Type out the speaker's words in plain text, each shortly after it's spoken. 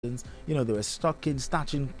they were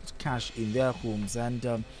stashing cash in their homes, and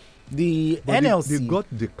the NLC they got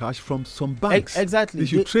the cash from some banks. Exactly. They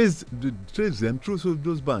should trace them through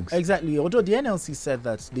those banks. Exactly. Although the NLC said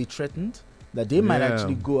that they threatened that they might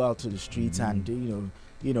actually go out to the streets and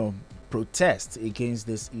protest against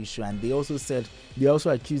this issue, and they also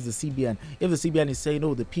accused the CBN. If the CBN is saying,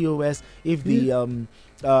 the POS, if the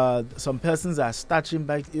some persons are stashing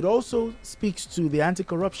back, it also speaks to the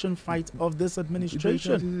anti-corruption fight of this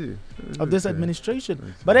administration.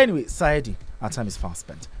 But anyway, Saidi, our time is fast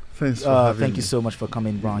spent. Thank you so much for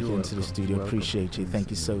coming round here into the studio. Appreciate you. Thank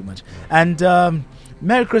you so much. And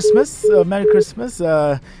Merry Christmas. Merry Christmas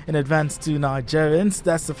in advance to Nigerians.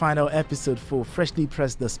 That's the final episode for Freshly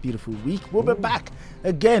Pressed this beautiful week. We'll be back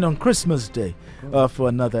again on Christmas Day for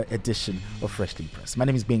another edition of Freshly Pressed. My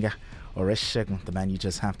name is Binga Oreshegun, the man you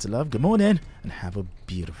just have to love. Good morning and have a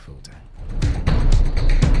beautiful day.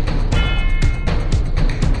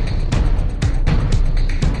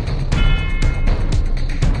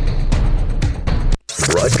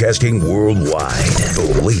 Broadcasting worldwide,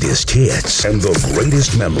 the latest hits and the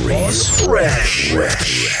greatest memories. Fresh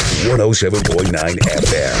 107.9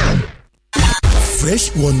 FM. Fresh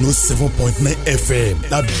 107.9 FM.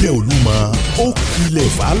 Lábẹ́ Olúmọ, ó kilẹ̀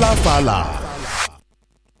fàlàfàlà.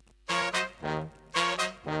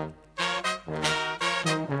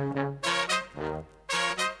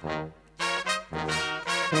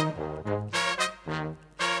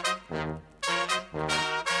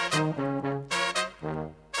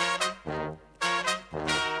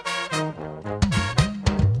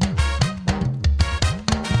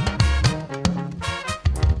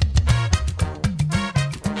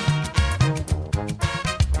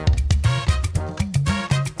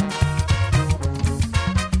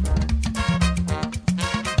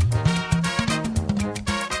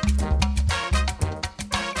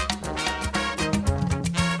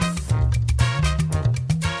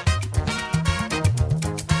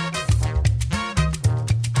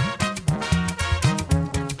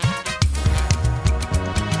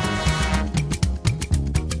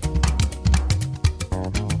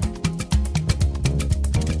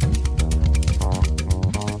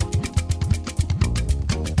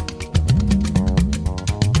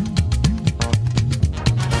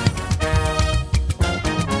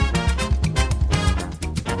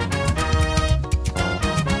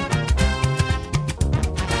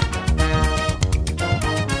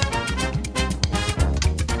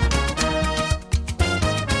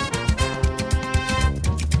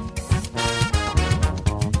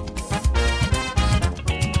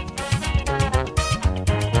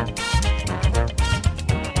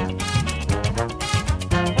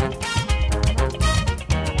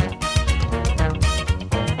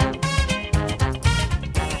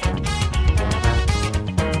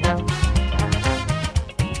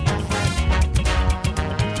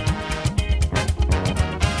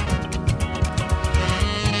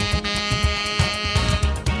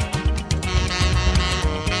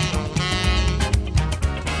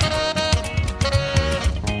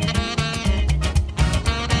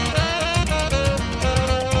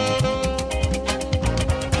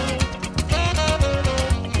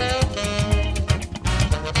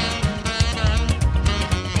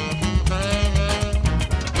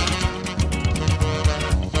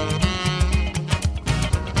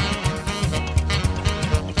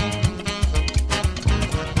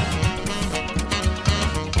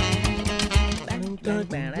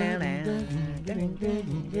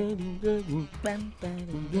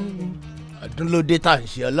 ọdún ló dé tá à ń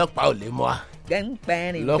ṣe ọlọ́pàá ò lè mú wa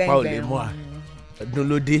ọlọ́pàá ò lè mú wa ọdún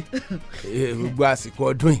ló dé gbogbo àsìkò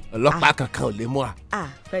ọdún yìí ọlọ́pàá kankan ò lè mú wa.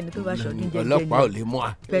 fẹ́ni tó bá ṣọdún jẹ́jẹ́ ọlọ́pàá ò lè mú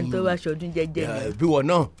wa. fẹ́ni tó bá ṣọdún jẹ́jẹ́ bí wọn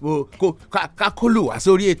náà ká kólù wá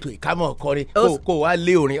sórí ètò ìkámọ̀ ọkọrin kó wá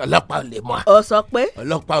lé orin ọlọ́pàá ò lè mú wa. ó sọ pé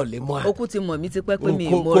ọlọ́pàá ò lè mú wa. okú ti mọ̀ mí ti pẹ́ pé mi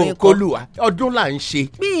ìmúrin kọ́ kólù wá ọdún là ń ṣe.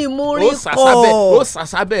 mi ìmúrin kọ́ ó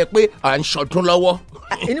sàsábẹ́ pé à ń ṣọdún lọ́wọ́.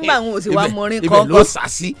 nígbà àwọn òsì wa múrin kọ́ ibẹ̀ ló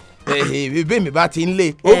sàsí bẹ́ẹ̀ mi bá ti ń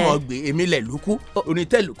lé ó mọ̀ gbé èmi lẹ̀ lùkú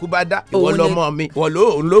onítẹ̀ lùkú bá dá ìwọ lọ́mọ mi ìwọ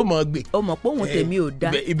ló mọ̀ gbé. o mọ̀ pé òun tèmi ò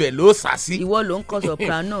dá ibẹ̀ ló sàsí. ìwọ ló ń kọ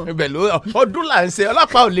soprano. ibẹ̀ ló ọdún là ń ṣe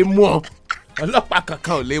ọlọ́pàá ò lè mú ọ ọlọ́pàá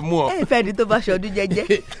kankan ò lè mú ọ. ẹ fẹ́ ni tó bá ṣọdún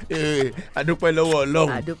jẹ́jẹ́. adúpẹ́ lọ́wọ́ ọlọ́run.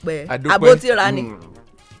 adúpẹ́ àbó ti ra ni.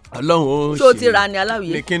 ọlọ́run ó ṣe tó ti ra ni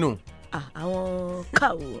aláwìyé. ní kínú. àwọn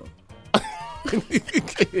káwọ.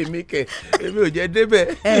 èmi ò jẹ́ débẹ̀.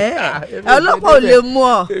 ọlọ́pàá ò lè mú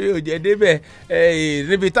ọ. èmi ò jẹ́ débẹ̀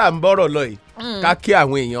níbi tá à ń bọ̀rọ̀ lọ yìí ká kí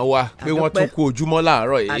àwọn èèyàn wa pé wọ́n tún kú ojúmọ́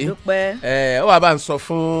láàárọ̀ yìí. àdúpẹ́. ó wà bá ń sọ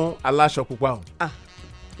fún aláṣọ pupa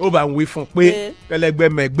o ó bá ń wí fún pé kẹlẹgbẹ́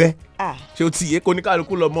mẹgbẹ́ ṣé o ti yé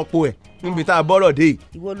kóníkálukú lọ mọ́pọ̀ ẹ̀ níbi tá a bọ́rọ̀ dé yìí.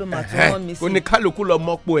 ìwọ ló máa tún wọ́n mi sí. kóníkálukú lọ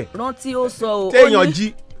mọ́pọ̀ ẹ̀. rántí ó sọ o. téèyàn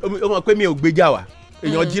jí ó mọ̀ pé mi ò gbéjà wá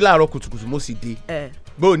èèyàn jí láàárọ̀ kùtùkùtù mo sì dé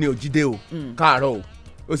bóò ni ò jí dé o káàárọ̀ o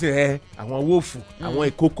ó sì àwọn wóòfù àwọn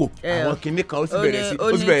ìkókò àwọn kinní kan ó sì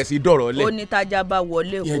bẹ̀rẹ̀ sí dọ̀rọ̀ lẹ̀. ó ní tájà bá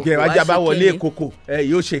wọlé ìkókò yẹn ajá bá wọlé ìkókò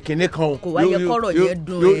yóò ṣe kinní kan o. kò wá yẹ kọ́rọ̀ yẹn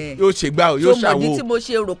dùn ẹ̀. yóò ṣe gbá o yóò ṣàwo. sọmọdé tí mo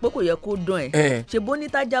ṣe rò pé kò yẹ kó dùn ẹ̀. ṣe bó ní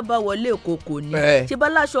tájà bá wọlé ìkókò ni. ṣe bá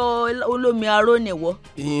láṣọ olómi aró ni wọ.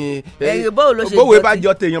 báwo ló ṣe jọ ti. bówé bá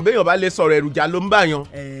jọ tèèyàn béèyàn bá lè sọ̀rọ̀ èròjà ló ń báyàn.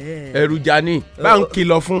 èròjà ni bá ń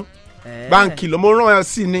kìlọ̀ fún báńkì lọ mo rán ẹ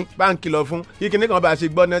sí ni báńkì lọ fún kíkiní kan bá ṣe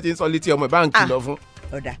gbọ́ náà ti ń sọ létí ọmọ báńkì lọ fún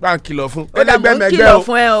báńkì lọ fún kẹlẹgbẹ mẹgbẹ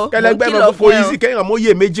o kẹlẹgbẹ mẹgbẹ kò easy kéèyàn mọ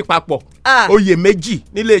oyè méjì papọ̀ oyè méjì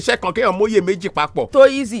nílé iṣẹ́ kan kéèyàn mọ oyè méjì papọ̀. tó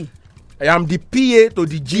easy. I am the PA to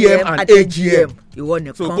the GM and AGM. ìwọ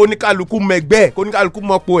nìkan. so kóníkálukú mẹgbẹ kóníkálukú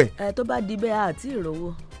mọ̀pọ̀ ẹ̀. tó bá di bẹ́ẹ̀ àti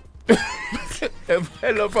ìrówó.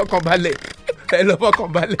 ẹ lọ fọkàn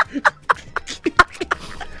balẹ̀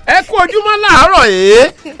ẹ kú ojúmọ́ láàárọ̀ yìí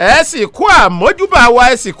ẹ sì kú àmójúbà wa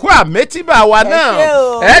ẹ sì kú àmétíbà wa náà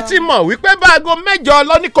ẹ ti mọ̀ wípé báago 7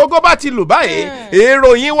 lọ́níkógó bá ti lù báyìí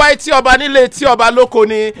ìròyìn wa etí ọba nílé etí ọba lóko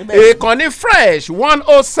ni ìkànnì fresh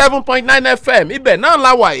 107.9 FM ibẹ̀ náà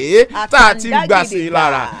la wà yìí tá a ti gbà sí i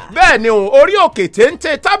lára bẹ́ẹ̀ ni orí òkè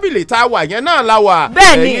téńté tábìlì tá a wà yẹn náà la wà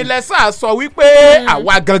ẹ̀yin lẹ́sà sọ wípé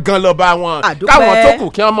àwa gangan lọ́ba wọn káwọn tó kù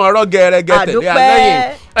kí wọ́n mọ ọ̀rọ̀ gẹ́rẹ́gẹ́ tẹ̀lé alẹ́yìn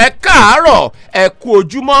ẹ káàárọ̀ ẹ kú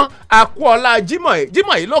ojúmọ́ àkú ọlá jímọ̀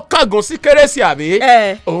yìí ló kángun sí kérésì àbí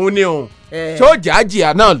òun ni òun tó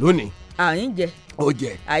jàjìyà náà lónìí. àyín jẹ ó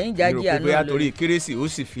jẹ àyín jàjìyà náà lónìí bóyá torí kérésì ó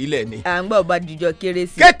sì filẹ̀ ni. à ń gbọ́ bá dijọ́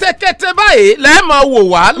kérésì. kétékété báyìí lẹ́ẹ̀mọ̀ wò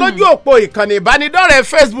wá lójú òpó ìkànnì ìbánidọ́rẹ̀ẹ́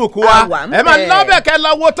Facebook wa ẹ máa lọ́bẹ̀ kẹ́ lọ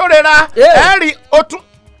wo tó rẹra ẹ rí o tún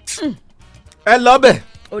ẹ lọ́bẹ̀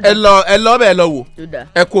ẹ lọ bẹ́ẹ̀ lọ wò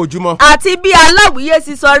ẹ kú ojúmọ́. àti bí aláwìyé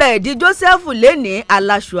sì sọ̀rọ̀ ẹ̀ di Joseph lẹ́ni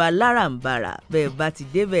aláṣọ alárànbarà bẹ́ẹ̀ bá ti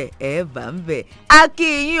débẹ̀ ẹ̀ bá ń bẹ̀ á kí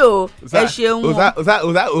yín o ẹ ṣeun.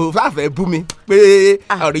 òsà fẹ́ bú mi pé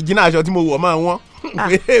original aṣọ tí mo wọ̀ máa wọ́n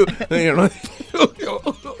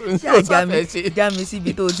já mi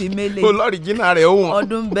síbi tó ti mélé olóríjìnà rẹ̀ ó wọ̀n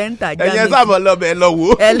ọdún bẹ́ńtà já mi sí. ẹ̀yẹ sábà lọ́bẹ̀ lọ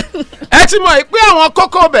wò ó. ẹ ti mọ̀ pé àwọn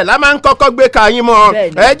kókó ọbẹ̀ la máa ń kọ́kọ́ gbé ka yín mọ́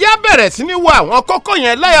ẹ jẹ́ bẹ̀rẹ̀ sí ní wo àwọn kókó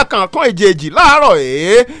yẹn lẹ́yọ kọ̀ọ̀kan èjèèjì láàárọ̀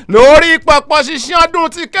yìí lórí pọ̀pọ̀ ṣinṣin ọdún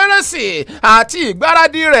ti kérésì àti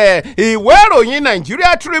ìgbáradì rẹ̀ ìwé ìròyìn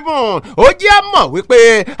Nigeria Tribune ó jẹ́ mọ̀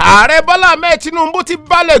wípé ààrẹ Bọ́lá Ahmed Tinubu ti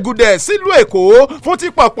balẹ̀ gùdẹ̀ sílùú Èkó fún ti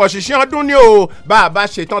pọ̀pọ̀ ṣinṣin ọdún ni o bá a bá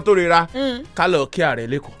ṣetán tó rira ká lọ kí ààrẹ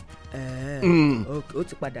lẹ́kọ̀ọ́. ó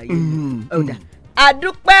ti padà yé mi ọ̀dà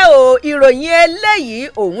àdúpẹ́ o ìròyìn eléyìí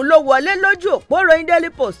òun ló wọlé lójú òpó ròyìn Daily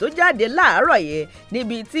Post tó jáde láàárọ̀ yìí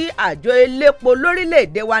níbi tí àjọ elépo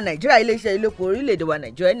lórílẹ̀‐èdè wa Nàìjíríà iléeṣẹ́ elépo orílẹ̀‐èdè wa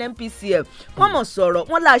Nàìjíríà NNPCL wọ́n mọ̀ sọ̀rọ̀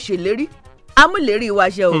wọ́n la ṣèlérí amúlérí wa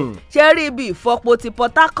ṣe o ṣe rí ibi ìfọpo ti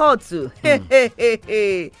Port Harcourt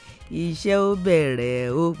iṣẹ́ ó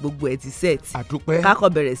bẹ̀rẹ̀ ó gbogbo ẹ̀ ti set àdúpẹ́ kákọ̀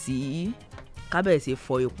bẹ̀rẹ̀ sí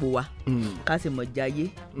fọ epo wa ká sì mọ̀ jayé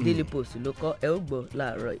Daily Post ló kọ́ ẹ ó gbọ́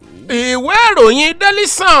láàárọ̀ yìí. ìwé ìròyìn Daily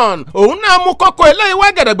Sun òun náà mú kókó eléyìí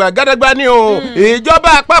wá gàdàgbà ni o ìjọba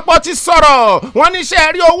àpapọ̀ ti sọ̀rọ̀ wọ́n ní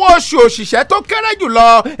ṣe rí owó oṣù òṣìṣẹ́ tó kéré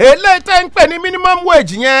jùlọ eléyìí tẹ́ ń pè ní minimum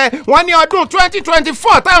wage yẹn wọ́n ní ọdún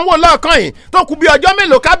 2024 táwọn wò lọ́ọ̀kan yìí tó kù bí ọjọ́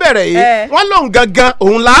mélòó ká bẹ̀rẹ̀ yìí wọ́n lòun gangan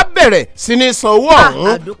òun là á bẹ̀rẹ̀ sí ní san owó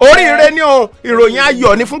ọ̀hún oríire ni o ìròyìn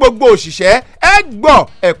ayọ̀ ni fún gbogbo òṣìṣẹ́ ẹ gbọ́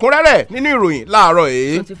ẹ̀kúnrẹ́rẹ́ nínú ìròyìn láàárọ̀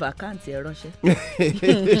yìí. ó ti fà káàntì ẹ ránṣẹ́.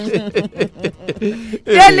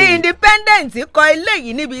 Daily Independent kọ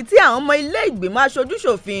eléyìí níbi tí àwọn ọmọ ilé ìgbìmọ̀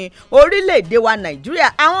aṣojúṣòfin orílẹ̀-èdè wa Nàìjíríà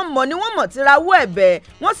àwọn mọ̀ ni wọ́n mọ̀ ti rawọ́ ẹ̀bẹ̀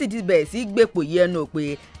wọ́n sì ti bẹ̀rẹ̀ sí gbépò yẹnu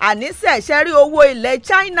pé àníṣe ṣẹ́rí owó ilẹ̀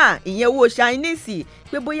China ìyẹn owó Chinese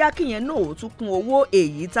pé bóyá kíyẹn náà ó tún kún owó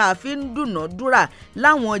èyí tá a fi ń dúnàádúrà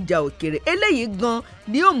láwọn ọjà òkèrè eléyìí gan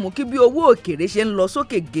ni yóò mú kí bí owó òkèrè ṣe ń lọ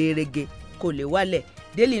sókè gèrègè kò lè wálẹ̀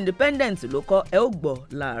Daily Independent ló kọ ẹ ó gbọ́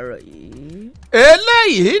láàárọ̀ yìí.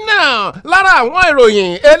 eléyìí náà lára àwọn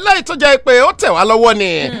ìròyìn eléyìí tó jẹ́ pé ó tẹ̀ wá lọ́wọ́ ni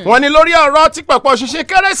wọ́n ní lórí ọ̀rọ̀ tí pọ̀pọ̀ ṣinṣin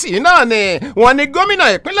kérésì náà ni wọ́n ní gómìnà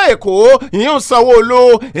ìpínlẹ̀ Èkó ìyún Sanwó-Olú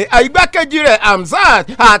igbákejì rẹ̀ Hamzat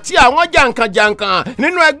àti àwọn jàǹkànjàǹkàn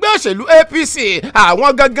nínú ẹgbẹ́ òṣèlú APC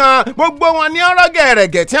àwọn gangan gbogbo wọn ní ọ̀rọ̀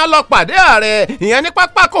gẹ̀rẹ̀gẹ̀ tí wọ́n lọ pàdé ààrẹ ìyẹn ní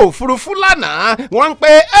pápákọ̀ òfurufú lánàá wọ́n ń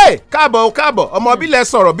pé káàbọ̀ ọmọ bílẹ̀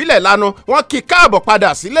sọ̀rọ̀ bílẹ̀ lanu wọ́n kí káàbọ̀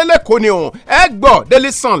padà sí lẹ́lẹ́kọ̀ọ́ ni òun ẹ gbọ́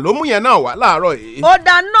Daily Sun ló mú yẹn náà wá láàárọ̀ yìí. ó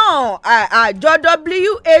dáná àjọ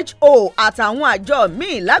WHO àtàwọn àjọ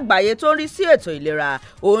míì lágbàáyé tó ń rí sí ètò ìlera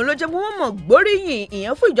òun ló jẹ́ pé wọ́n mọ̀ gbóríyìn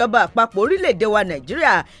ìyẹn fún ìjọba àpapọ̀ orílẹ̀-èdè wa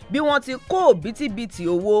Nàìjíríà bí wọ́n ti kó òbítíbitì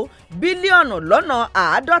owó bílíọ̀nù lọ́nà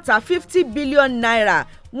 50 billion naira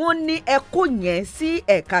wọ́n ní ẹ̀kọ́ yẹn sí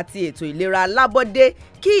ẹ̀ka ti ètò ìlera alábọ́dé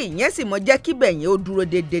kí ìyẹn sì mọ jẹ́ kíbẹ̀ yẹn ó dúró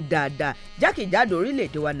déédéé dáadáa jákèjádò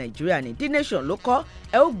orílẹ̀-èdè wa Nàìjíríà ní The Nation ló kọ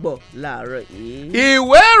ẹ ó gbọ́ láàárọ̀ yìí.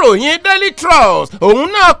 ìwé ìròyìn Daily Trust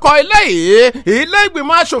òun náà kọ ilé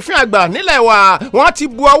ìgbìmọ̀ asòfin àgbà nílẹ̀ wa wọ́n ti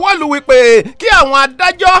bu ọwọ́ lu wípé kí àwọn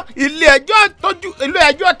adájọ́ ilé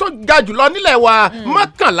ẹjọ́ tó ga jùlọ nílẹ̀ wa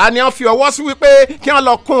mọ́kànlá ni wọ́n fi ọwọ́ sí wípé kí wọ́n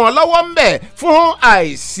lọ kún wọn lọ́wọ́ ńbẹ̀ fún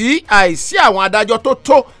àìsí àwọn adájọ́ tó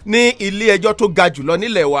tó ní ilé ẹjọ́ tó ga jùlọ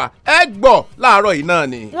nílẹ̀ wa ẹ gbọ́ láàárọ̀ yìí náà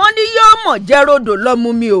ni. wọ́n ní yóò mọ̀ jẹ́ rodò lọ́mú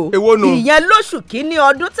mi o. èwo nu. ìyẹn lóṣù kínní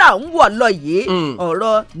ọdún tá à ń wọ̀ lọ yìí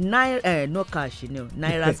ọ̀rọ̀ náírà no cash ni o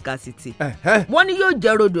naira scarcity. wọ́n ní yóò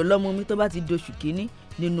jẹ́ rodò lọ́mú mi tó bá ti doṣù kínní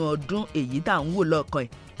nínú ọdún èyí tá à ń wò lọ́kàn ẹ̀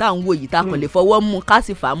tá à ń wo yìí tá a kàn lè fọwọ́ mú ká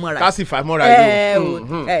sì fà á mọ́ra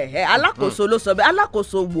yìí. alákòóso ló sọ bẹ́ẹ̀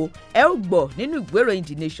alákòóso wo ẹ ó gbọ́ nínú ìwé ìròyìn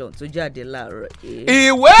The Nation tó jáde láàárọ̀.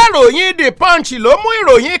 ìwé ìròyìn The Punch ló mú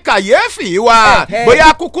ìròyìn kàyéfì wá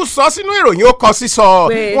bóyá kúkú sọ sínú ìròyìn ó kọ sísọ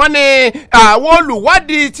wọ́n ní àwọn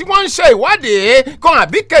olùwádìí tí wọ́n ń ṣe ìwádìí kan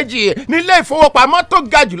àbí kejì nílé ìfowópamọ́ tó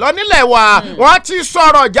ga jùlọ nílẹ̀ wa wọ́n ti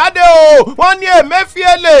sọ̀rọ̀ jáde o wọ́n ní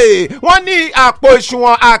Emefiele wọ́n ní àpò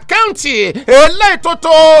ìṣùwọ̀n àkáǹtì eléyìí tó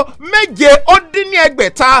tó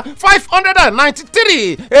 7,800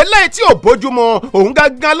 593 eléyìí tí ò bójúmu òun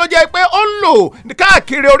gangan ló jẹ́ pé ó ń lò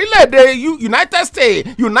káàkiri orílẹ̀-èdè United States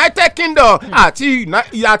United Kingdom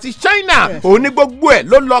àti China òun ní gbogbo ẹ̀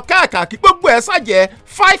ló lọ káàkiri gbogbo ẹ̀ ṣàjẹ́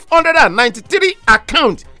 593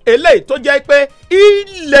 account eléyìí tó jẹ́ pé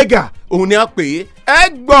illegal òun ni a pè é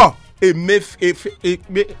gbọ́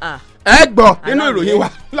ẹ gbọ́ nínú ìròyìn wa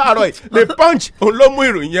láàárọ̀ yìí The Punch òun ló mú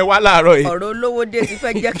ìròyìn yẹn wá láàárọ̀ yìí. ọ̀rọ̀ olówó dé ti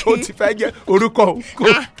fẹ́ jẹ́ kí. ó ti fẹ́ jẹ́ orúkọ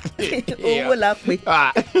owó la pè.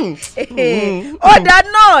 ọ̀dà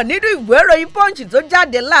náà nínú ìwé ìròyìn Punch tó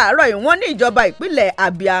jáde láàárọ̀ yìí wọ́n ní ìjọba ìpínlẹ̀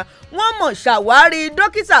Abia wọ́n mọ̀ ṣàwárí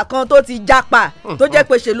dókítà kan tó ti jápa tó jẹ́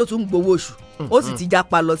pé ṣe ló tún gbowó oṣù ó sì ti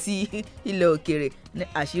jápa lọ sí ilẹ̀ òkèèrè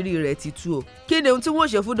àṣírí rẹ̀ ti tú o kí ni ohun tí wọ́n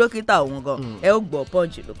ṣe fún dókítà òun gan ẹ ó gbọ́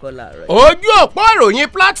Punch ló kọ láàárọ̀. ojú òpó ìròyìn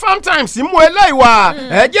Platform Times mú eléyìí wá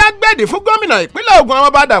ẹjẹ́ gbèdì fún gómìnà ìpínlẹ̀ Ògùn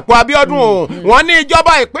Ọmọọba Dàpọ̀ Abíọ́dún o wọ́n ní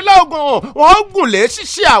ìjọba ìpínlẹ̀ Ògùn wọ́n gùn lé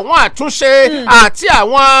ṣíṣe àwọn àtúnṣe àti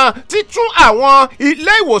àwọn títún àwọn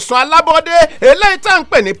ilé ìwòsàn alábọ́dé eléyìí tá à ń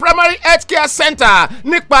pè ní primary health care center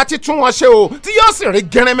nípa títún wọn ṣe o tí yóò sì rí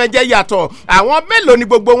gẹrẹmẹjẹ yàtọ̀ àwọn mélòó ni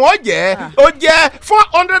gbogbo wọn ó jẹ́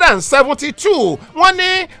 472 wọ́n ní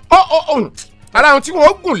ara àwọn tí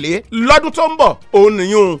wọ́n gùn lé lọ́dún tó ń bọ̀ òun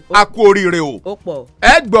nìyún a kú oríire o.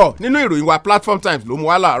 ẹ gbọ́ nínú ìròyìn wa Platform Times ló mú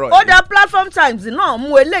wá láàárọ̀ yìí. ó dá Platform Times náà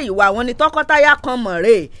mú eléyìí wá wọn ní tọkọtaya kan mọ̀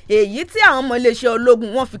rè èyí tí àwọn ọmọ iléeṣẹ́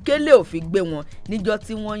ológun wọn fi kélé òfin gbé wọn níjọ́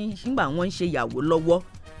tí nígbà wọ́n ń ṣe ìyàwó lọ́wọ́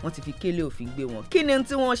wọ́n ti fi kélé òfin gbé wọn kí ni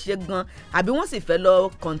tí wọ́n ṣe gan àbí wọ́n sì fẹ́ lọ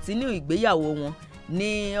kọ̀ntínú ìgbéyàwó wọn ní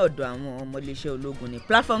ọ̀dọ̀ àwọn ọmọ iléeṣẹ́ ológun ní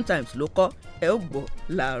Platform Times ló kọ ẹ ó gbọ́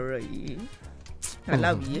láàárọ̀ yìí.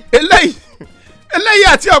 aláwìyé. eléyìí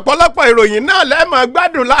àti ọ̀pọ̀lọpọ̀ ìròyìn náà lẹ́ẹ̀mọ́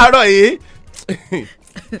gbádùn láàárọ̀ yìí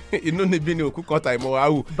inú níbí ni òkú kọta ìmọ̀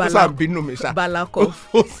àwù ó sàn bínú mi ṣá. balakọ.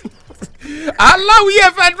 aláwìyé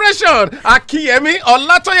Federation Akínyẹmí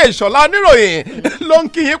Ọlátọ́yè Ìṣọ̀lá oníròyìn ló ń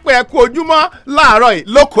kí yín pé ẹ kú ojúmọ́ láàárọ̀ yìí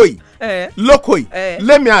Loko yìí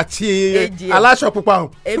lémi àti aláṣọ pupa hàn.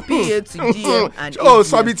 APA to GM and AGM. ó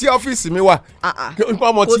sọ bí tí ọ́fíìsì mi wà.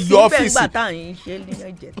 ọmọ ti yọ ọ́fíìsì. kò sí bẹ́ẹ̀ gbà tá à ń ṣe ní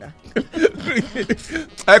ìjẹta.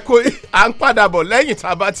 ẹ kó à ń padà bọ̀ lẹ́yìn tá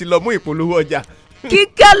a bá ti lọ mú ìpolówó ọjà.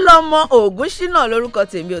 Kíkẹ́ lọmọ Ògúnṣínà lórúkọ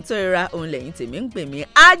tèmi ò tó ìra òun lẹ́yìn tèmi ń pè mí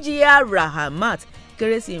Ajia Rahamat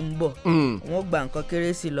kérésì ń bọ̀ wọ́n gba nǹkan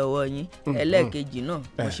kérésì lọ́wọ́ yín ẹlẹ́ẹ̀kejì náà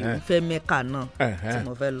mo sì ń fẹ́ mẹ́kà náà tí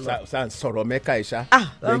mo fẹ́ lọ. sá sọ̀rọ̀ mẹ́kà ìṣá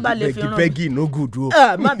wọ́n bá lè fi ràn mí. bẹ́gì no good o.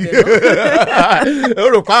 má bẹ̀rù. ó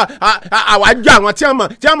rò pa àwájú àwọn tí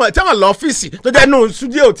wọ́n lọ ọ́fíìsì tó jẹ́ inú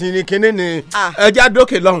studio tí ní kinní ni ẹja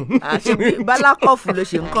dókè lọ́hùn. àṣebí bálákọ̀fù ló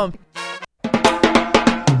ṣe ń kàn.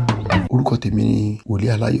 orúkọ tèmi ni wòlíì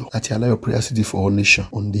aláyọ̀ láti aláyọ̀ prayer city for all nations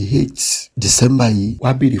on the 8th December yìí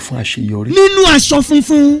wàá béèrè fún àṣeyọrí. nínú aṣọ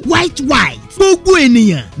funfun white gbogbo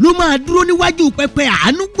ènìyàn ló máa dúró níwájú pẹpẹ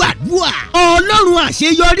àánú gbàdúrà. ọlọ́run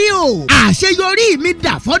àṣeyọrí o àṣeyọrí mi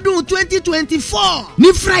dà fọ́dún 2024 ní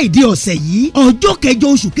friday ọ̀sẹ̀ yìí ọjọ́ kẹjọ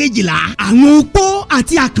oṣù kejìlá àwọn opó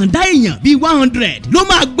àti àkàndá èèyàn bíi 100 ló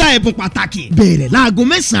máa gba ẹ̀bùn pàtàkì bẹ̀rẹ̀ láago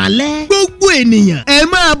 9 alẹ́. gbogbo ènìyàn ẹ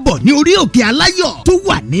máa bọ̀ ní orí òkè aláyọ̀ tó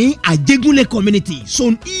wà ní àjẹgúnlẹ̀ community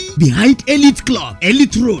zone e behind elite club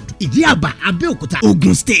elite road ìdíàbà abẹ́òkúta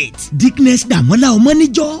ogun state. dickness dàmọ́lá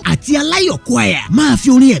ọmọníjọ́ àti aláyọ̀ choir máa fi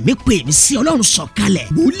orin ẹ̀mí pè mí sí ọlọ́run sọ̀kalẹ̀.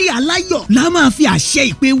 wòlíì aláyọ̀ la máa fi àṣẹ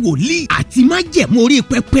ìpè wòlíì àti májẹ̀mú orí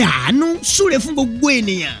pẹpẹ àánú súre fún gbogbo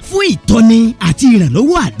ènìyàn. fún ìtọ́ni àti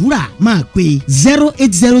ìrànlọ́wọ́ àdúrà máa pe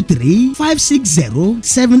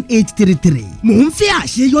 0803-560-7833. mò ń fẹ́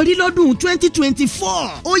àṣeyọrí lọ́dún 2024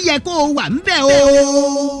 ó yẹ kó o wà ń bẹ̀ o.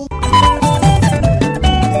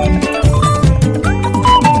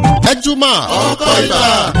 Ẹjúmọ́ ọkọ̀ ibà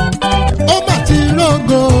ó bá ti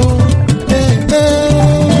rògo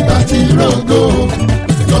ibà ti rògo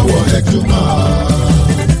lọ́wọ́ Ẹjúmọ́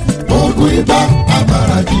oògùn ibà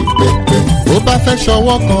abàràjì pépé ó bá fẹ́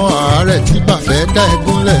ṣọwọ́ kan àárẹ̀ tí bá fẹ́ dá ẹ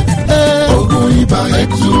gúnlẹ̀ oògùn ibà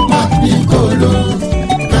Ẹjúmọ́ ní kòló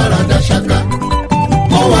dáradá ṣáká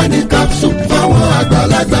ó wà ní capsule fáwọn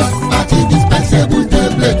àgbàlagbà àti dispensable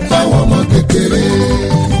tablet fáwọn ọmọ kékeré.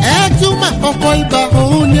 Ẹjúmọ́ ọkọ̀ ibà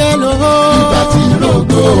òun ni ẹ lò ó. Ibà ti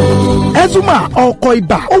rògo. Ẹjúmọ́ ọkọ̀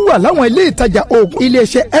ibà ó wà láwọn ilé ìtajà oògùn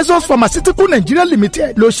iléeṣẹ́ Ezos Pharmaceutical Nigeria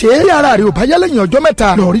Limited ló ṣe é. bí ara rẹ̀ ò bá yá lẹ́yìn ọjọ́ mẹ́ta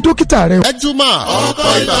lọ rí dókítà rẹ̀. Ẹjúmọ́ ọkọ̀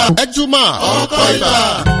ibà. Ẹjúmọ́ ọkọ̀ ibà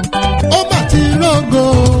ó mà ti rògo.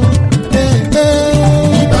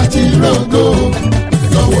 Ibà ti rògo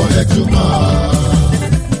lọ́wọ́ Ẹjúmọ́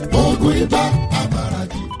oògùn ibà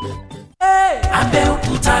abàràjì pépé.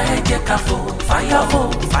 Abẹ́òkúta ẹ jẹ́ ká fò fáyọ̀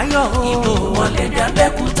ìbò wọlé dé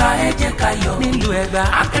Abẹ́òkúta ẹ jẹ́ ká yọ̀ nílùú Ẹ̀gbá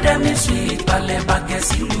Academy Suite balẹ̀ bàgẹ́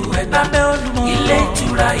sílùú Ẹ̀gbá ilé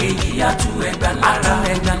ìtura èyí àtú Ẹ̀gbá lára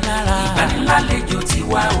ìgbanilálejò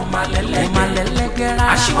tiwa ò máa lẹ́lẹ́gẹ́rẹ́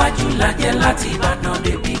aṣíwájú lajẹ́ láti Ìbàdàn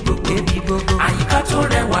débi gbogbo àyíká tó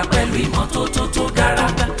rẹwà pẹ̀lú ìmọ́tótó tó gara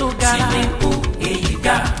swimming pool èyí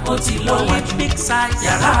ga ó ti lọ́wọ́jú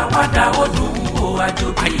yàrá àwàdà ó dùn ó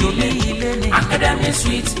àjòbí ilé ní Academy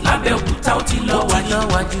Suite l'Abẹ́òkúta ó ti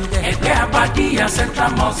lọ́wọ́jú ẹgbẹ́ Abadíyà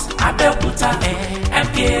Central Mosque Abẹ́òkúta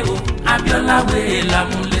MKO Abiola Way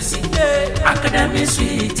Lamulesi Academy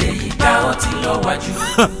Suite èyí ga ó ti lọ́wọ́jú.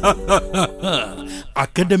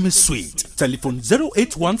 Academy Suite, telephone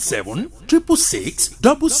 0817 666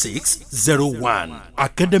 6601.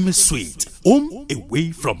 Academy Suite, home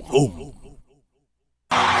away from home.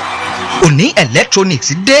 Òní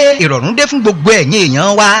electronics dé ìrọ̀rùn dé fún gbogbo ẹ̀yin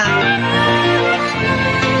èèyàn wa.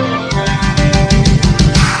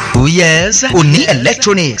 Oh yes, Òní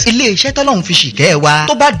Electronics ilé-iṣẹ́ tọ́lọ́hun fi ṣìkẹ́ wa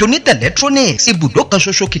tó bá donate electronics ibùdó kan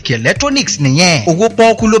ṣoṣo kìkì electronics nìyẹn owó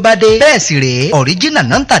pọ́ọ́kú ló bá dé bẹ́ẹ̀ sì rèé original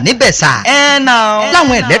náà ń tà níbẹ̀ sà.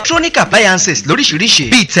 láwọn electronic appliances lóríṣiríṣi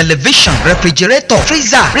bíi television refrigerator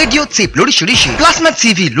freezer radio tape lóríṣiríṣi plasma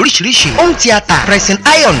tv lóríṣiríṣi home theatre pressing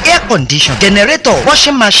iron air condition generator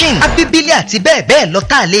washing machine abibili àti bẹ́ẹ̀ bẹ́ẹ̀ lọ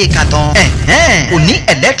tá a lè kà tán. Òní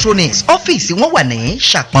Electronics ọ́fíìsì wọn wà ní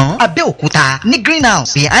Ṣàpọ́n Abẹ́òkúta ní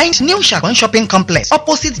greenhouse behind New Ṣàpọ́n shopping complex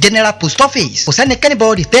opposite general post office kò sẹ́ni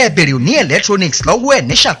kẹ́nìbọ̀dì tẹ́ ẹ bèrè Òní Electronics lọ́wọ́ ẹ̀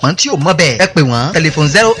ní Ṣàpọ́n tí ò mọ̀ bẹ́ẹ̀ ẹ pè wọ́n telephone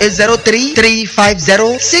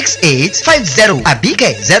 0803-350-6850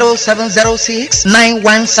 àbíkẹ́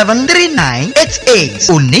 0706-917-3988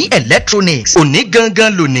 Òní Electronics òní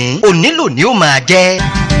gangan lónìí òní lónìí ó máa jẹ́.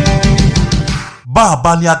 bá a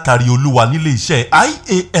bá ní akari olúwa nílé iṣẹ́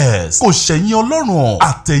IAS kò ṣẹ̀yìn ọlọ́run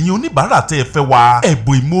àtẹ̀yìn oníbàárà tẹ́ ẹ fẹ́ wa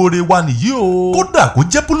ẹ̀bùn ìmoore wa nìyí o kódà kó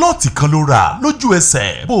jẹ́ búlọ́ọ̀tì kan ló rà lójú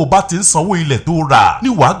ẹsẹ̀ bó o bá ti ń sanwó ilẹ̀ tó rà ní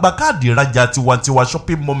wàá gba káàdì ìrajà tiwantiwa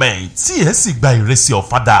shopping moment tí ẹ sì gba ìrẹsì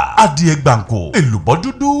ọ̀fadà adìẹ gbàǹkó èlùbọ́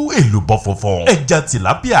dúdú èlùbọ́ funfun ẹja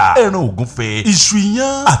tìlápíà ẹran ògúnfe iṣu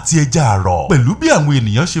iyán àti ẹja àrọ̀ pẹ̀lú bí àwọn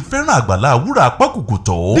ènìyàn ṣe fẹ́ràn àgbàlá àwúrà pọ́kùkù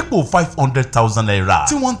tó dípò 500,000 naira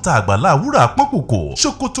tí wọ́n ń ta àgbàlá àwúrà pọ́kùkù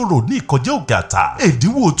Sokoto Road ní ìkọjẹ́ ògàtà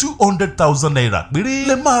ẹ̀dínwó 200,000 naira péré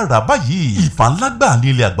lẹ máa rà báyìí ìfà ńlá gbà ní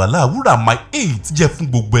ilẹ̀ àgbàlá àwúrà my 8 jẹ́ fún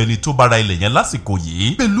gbogbo ẹni tó bá ra ilẹ̀ yẹn lásìkò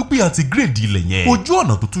yìí pẹ̀lú pé àti gírèdì ilẹ̀ yẹn ojú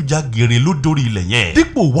ọ̀nà tó tún já geere ló dórí ilẹ̀ yẹn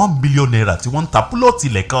dípò 1 million naira tí wọ́n ń ta púlọ̀tì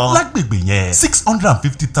ilẹ̀ kan lágbègbè yẹn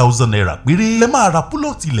 650,000 naira péré lẹ máa ra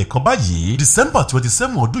púlọ̀tì ilẹ̀ kan báyìí December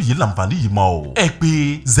 27 ọdún yìí làǹfààní yìí mọ́ o ẹ pè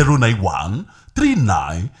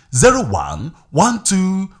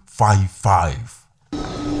 091-3901-1255.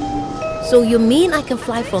 So you mean I can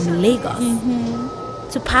fly from Lagos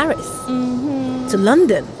to Paris to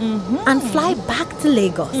London and fly back to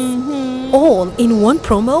Lagos all in one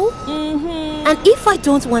promo? And if I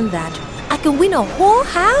don't want that, I can win a whole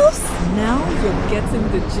house? Now you're getting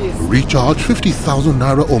the gist. Recharge 50,000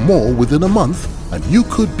 naira or more within a month, and you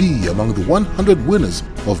could be among the 100 winners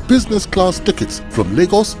of business class tickets from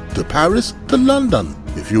Lagos to Paris to London.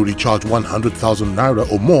 If you recharge 100,000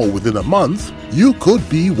 naira or more within a month, you could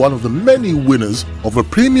be one of the many winners of a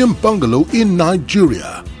premium bungalow in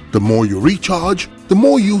Nigeria. The more you recharge, the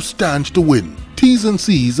more you stand to win. T's and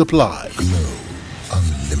C's apply. Glow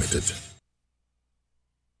Unlimited.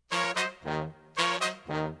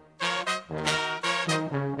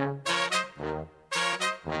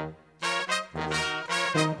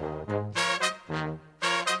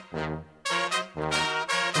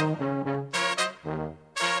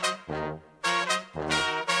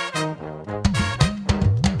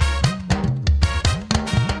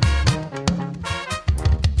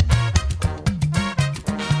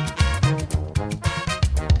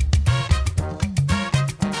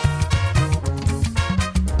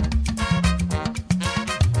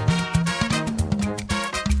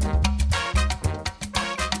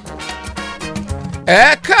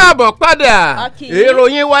 ẹ káàbọ̀ padà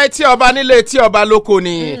ìròyìn wa etí ọba nílé etí ọba lóko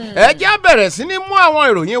ni ẹ jẹ́ bẹ̀rẹ̀ sí ní mú àwọn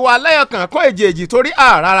ìròyìn wa lẹ́yọ̀kan kọ́ èjèèjì torí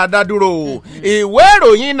àràrà dá dúró ìwé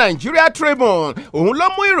ìròyìn Nigeria Tribune òun ló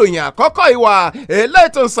mú ìròyìn àkọ́kọ́ ìwà eléyìí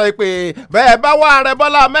tó ń sọ pé bẹ́ẹ̀ bá wá ààrẹ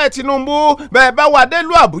Bọ́lá Ahmed Tinubu bẹ́ẹ̀ bá wá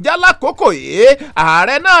délùú Àbújá lákòókò yìí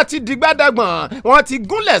ààrẹ náà ti di gbádàgbọ̀n wọ́n ti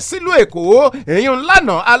gúnlẹ̀ sílùú Èkó èyí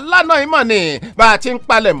ńlànà alánà ìmọ̀ ni bá a ti ń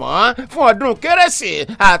palẹ̀mọ́ fún ọdún kérésì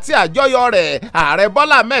àti àjọyọ̀ rẹ̀ ààrẹ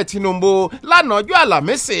Bọ́lá Ahmed Tinubu lánàá ọjọ́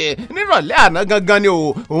Àlàmísì nírọ̀lẹ́ àná gangan ni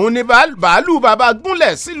òun ni bàálù bàbá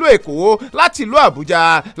gúnlẹ̀ sílùú Èkó láti ìlú Àbújá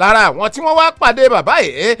lára àwọn tí wọ́n wá pàdé bàbá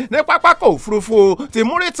yìí ní pápákọ̀ òfurufú ti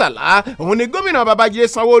Múrítàlá òun ni gómìnà Babájídé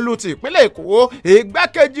Sanwó-Olú ti ìpínlẹ̀ Èkó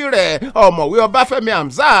igbákejì rẹ̀ ọ̀mọ̀wé Ọbáfẹ́mi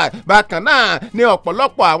Hamzat bákan náà ni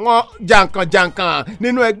ọ̀pọ̀lọpọ̀ àwọn jàǹkànjàǹkàn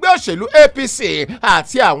nínú ẹgbẹ́ òṣèlú APC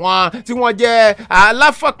àti àwọn tí wọ́n jẹ́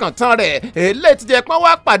aláfọkàntán rẹ̀ eléyìí ti jẹ́ pọ́n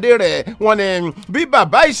wá pàdé rẹ̀ wọ́n ní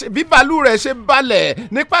bí bàálù rẹ̀ ṣe balẹ̀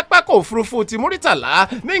ní pápákọ̀ òfurufú ti Múrítàlá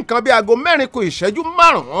ní nǹkan bí aago 4 kù ìṣẹ́jú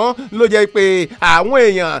 5 ló jẹ́ pé àwọn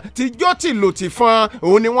èèyàn ti jó tìlù tì fọn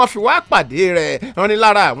òun ni wọ́n fi wá pàdé rẹ̀ wọ́n ní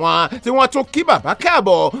lára àwọn tí wọ́n tún kí bàbá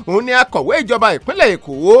káàbọ̀ òun ni akọ̀wé ìjọba ìpínlẹ̀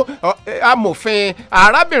Èkó amòfin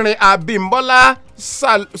arábìnrin Abímbọ́lá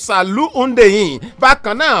Sàlú Ndeyin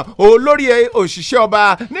bákan náà olórí òṣìṣẹ́ ọba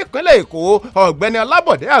nípínlẹ̀ Èkó ọ̀gbẹ́ni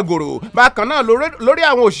Ọlábọ̀dé Àgòrò bákan náà lórí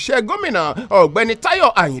àwọn òṣìṣẹ́ gómìnà ọ̀gbẹ́ni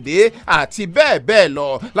Táyọ̀ Àyìndé àti bẹ́ẹ̀ bẹ́ẹ̀ lọ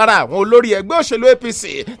lára àwọn olórí ẹgbẹ́ òṣèlú APC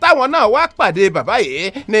táwọn náà wá pàdé bàbá yìí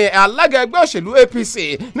ní alága ẹgbẹ́ òṣèlú APC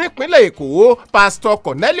nípínlẹ̀ Èkó Pastor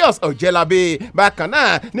Cornelius Ojelabe bákan náà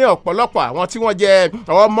ní ọ̀pọ̀lọpọ̀ àwọn tí wọ́n jẹ́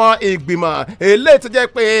ọmọ ìgbìmọ̀ eléyìí tó jẹ́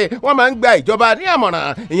pé wọ́n máa ń gba ìjọba ní àmọ̀ràn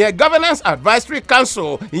ìyẹn Governance Advisory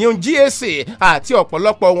Council ìyẹn GAC àti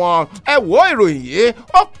ọ̀pọ̀lọpọ̀ wọn ẹ wo ìròyìn yìí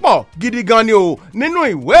ó pọ̀ gidi gan ni o nínú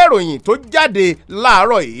ìwé ìròyìn tó jáde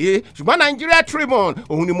láàárọ̀ yìí ṣùgbọ́n Nigeria Tribune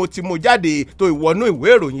òun ni mo ti mú jáde tó ìwọnú ìwé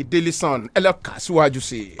ìròyìn Daily Sun ẹ lọ kà síwájú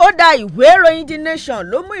sí i. ó dá ìwé ìròyìn The Nation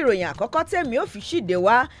ló mú ìròyìn àkọ́kọ́ tẹ̀mí ó fi ṣíde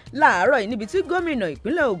wá láàárọ̀ yìí níbi tí gómìnà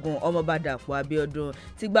ìpínlẹ̀ Ògùn Ọmọọba Dàpọ̀ Abíọ́dún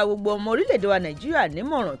ti gba gbogbo ọmọ orílẹ̀-èdè wa Nàìjíríà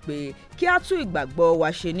nímọ̀ràn pé kí á tún ìgbàgbọ́ wa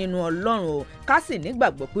ṣe nínú Ọlọ́run o ká sì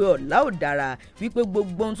nígbàgbọ́ pé ọ̀la ò dára wípé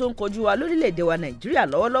gbogbo ohun tó ń kojú wa lórílẹ̀‐èdè wa Nàìjíríà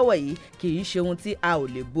lọ́wọ́lọ́wọ́ yìí kì í ṣe ohun tí a ò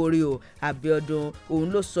lè borí o Abíọ́dún òun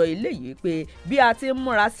ló sọ eléyìí pé bí a ti ń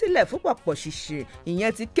múra sílẹ̀ fún pọ̀pọ̀ ṣìṣe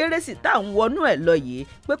ìyẹn ti kérésì tá à ń wọnú ẹ̀ lọ yìí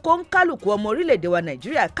pé kó ń kálukú ọmọ orílẹ̀‐èdè wa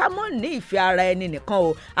Nàìjíríà ká mọ́ ní ìfẹ́ ara ẹni nìkan o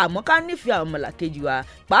àmọ́ ká nífẹ̀ẹ́ àwọn mọ̀làkejì wa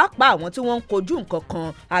pàápàá àwọn tí wọ́n ń kojú nǹkan kan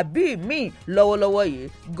àbí míì lọ́wọ́lọ́wọ́ yìí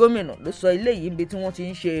gómìnà ló sọ eléyìí níbi tí wọ́n ti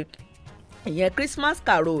ń ṣe ìyẹn Christmas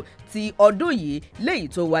carol ti ọdún yìí léyìí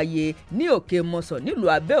tó wáyé ní òkè mọ́sọ̀ nílùú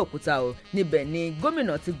Abẹ́òkúta o níbẹ̀ ni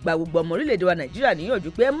gómìnà ti gba gbogbo ọmọ orílẹ̀-èdè wa Nàìjíríà níyànjú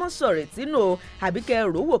pé ẹ mọ́ sọ̀rọ̀ tínú o àbí kẹ́ ẹ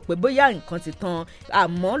rò wò pé bóyá nǹkan ti tán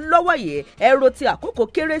àmọ́ lọ́wọ́ yìí ẹ ro ti àkókò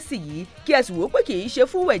kérésì yìí kí ẹ sì wò pé kì í ṣe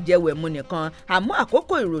fún wẹ̀jẹwẹ̀mu nìkan àmọ́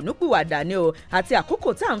àkókò ìrònúpìwàdà ni o àti àkókò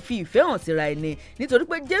tá à ń fi ìfẹ́ hàn síra ẹni nítorí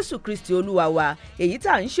pé Jésù Kristi Olúwa wa èyí tá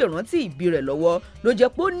à ń ṣèrántí ìbí rẹ̀ lọ́wọ́ ló jẹ́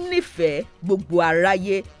pé ó nífẹ̀ẹ́ gbogbo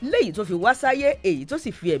aráyé léyìí tó fi wá sáyé èyí tó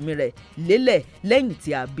sì fi ẹ̀mí rẹ̀ lélẹ̀ lẹ́yìn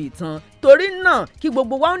tí a bí tán torí náà kí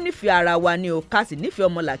gbogbo wa ó nífẹ̀ẹ́ ara wa ni o ká sì nífẹ̀ẹ́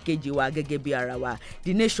ọmọlàkejì wa gẹ́gẹ́ bí ara wa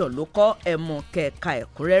The Nation ló kọ ẹ̀mọ kẹ̀ka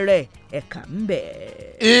ẹ̀kúnrẹ́rẹ́ ẹ̀ka ń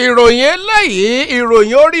bẹ̀. ìròyìn eléyìí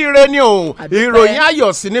ìròyìn oríire ni o ìròyìn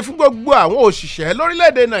ayọ̀ sí ni fún gbogbo àwọn òṣìṣẹ́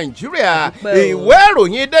lórílẹ̀‐èdè nàìjíríà ìwé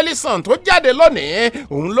ìròyìn Daily Sun tó jáde lónìí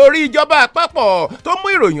òun lórí ìjọba àpapọ̀ tó mú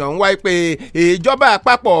ìròyìn ọ̀hún wáyé pé ìjọba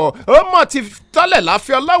àpapọ̀ ó mọ̀ ti tọ́lẹ̀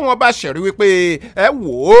láfẹ́ ọlọ́run ọba ṣẹ̀rí wípé ẹ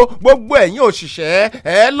wò ó gbogbo ẹ̀yin òṣìṣẹ́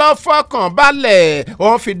ẹ lọ fọkàn balẹ̀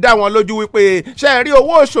wọ́n fi dá wọn lójú wípé ṣe é rí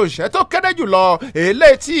owó oṣù òṣìṣẹ́ tó kéré jùlọ èlé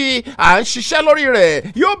tí à ń ṣiṣẹ́ lórí rẹ̀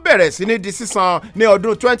yóò bẹ̀rẹ̀ sí ní di sísan ní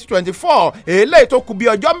ọdún 2024 èlé tó kù bí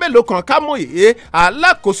ọjọ́ mélòó kan kámúyé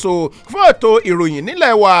alákòóso fún ètò ìròyìn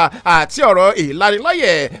nílẹ̀ wa àti ọ̀rọ̀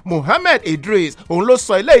ìlanilọ́yẹ̀ Mohammed Idris òun ló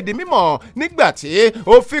sọ ilé ìdí mímọ̀ nígbà tí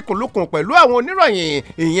ó fikùnlukùn pẹ̀lú àwọn oníròyìn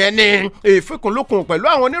ìyẹn ní ìfikùnlukùn pẹ̀lú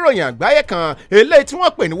àwọn oníròyìn àgbáyé kan eléyìí tí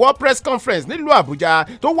wọ́n pè ní World Press Conference nílùú Àbújá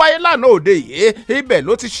tó wáyé lánàá òde yìí ibẹ̀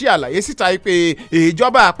ló ti ṣe àlàyé síta pé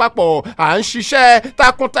ìjọba àpapọ̀ à ń ṣiṣẹ́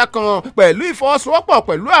takuntakun pẹ̀lú ìfọwọ́sowọ́pọ̀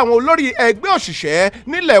pẹ̀lú àwọn olórí ẹgbẹ́ òṣìṣẹ́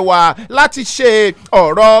nílẹ̀ wa láti ṣe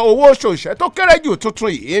ọ̀rọ̀ owó oṣù òṣìṣẹ́ tó kéré jù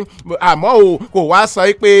tuntun yìí àmọ́ o kò wá sọ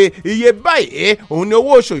pé iye báyìí òun ni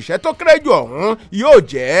owó oṣù òṣìṣẹ́ tó kéré jù ọ̀hún yóò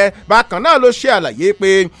jẹ́ bákan náà ló ṣe àlàyé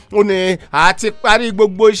pé ó ní àti parí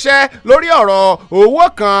gbogbo iṣẹ́ lórí ọ̀rọ̀ owó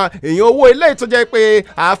kan èèyàn owó ilé tó jẹ́ pé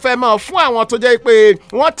àfẹ́ máa fún àwọn tó jẹ́ pé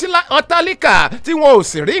wọ́n tálíkà tí wọn ò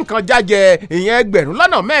sì rí nǹkan jájẹ ìyẹn ẹgbẹ̀rún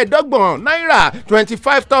lọ́nà mẹ́ẹ̀ẹ́dọ́gbọ̀n náírà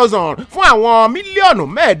 25,000 fún àwọn mílíọ̀nù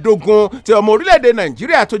mẹ́ẹ̀ẹ́dógún tí ọmọ orílẹ̀-èdè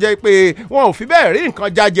nàìjíríà tó jẹ́ pé wọn ò fi bẹ́ẹ̀ rí nǹkan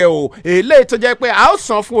jájẹ o eléyìí tó jẹ́ pé a ó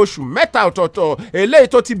san fún oṣù mẹ́ta ọ̀tọ̀ọ̀tọ̀ eléyìí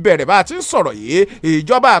tó ti bẹ̀rẹ̀ bá a ti ń sọ̀rọ̀ yìí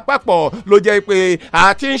ìjọba àpapọ̀ ló jẹ́ pé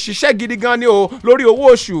a ti ń ṣiṣẹ́ gidi gan ni o lórí owó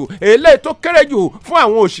oṣù eléyìí tó kéré jù fún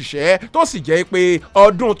àwọn òṣìṣẹ́ tó sì jẹ́ pé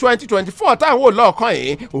ọdún 2024 táwọn ò lọ́ọ̀kan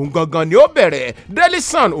yìí òun gangan ni ó bẹ̀rẹ̀ Daily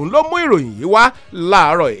Sun òun ló mú ìròyìn yìí wá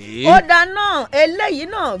láàárọ̀ yìí. ó dáná eléyìí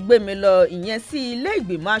náà gbé mi lọ ìyẹn sí ilé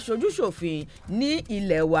ìgbìmọ̀ aṣojúṣòfin ní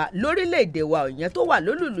ilẹ̀ wa lórílẹ̀‐èdè wa ìyẹn tó wà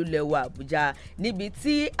lólùlù ilẹ̀ wa Àbújá níbi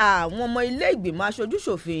tí àwọn ọmọ ilé ìgbìmọ̀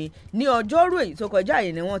aṣojúṣòfin ní ọjọ́rú èyí tó kọjá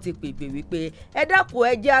yìí ni wọ́n ti pèpè wípé ẹ dákun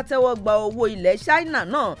ẹ jẹ́ àtẹ́wọ́gbà owó ilẹ̀ China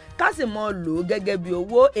náà ká sì mọ́ lò ó gẹ́gẹ́ bí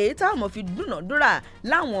owó èyí táwọn fi dúnàdúrà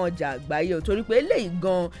láwọn ọjà àgbáyé torí pé eléyìí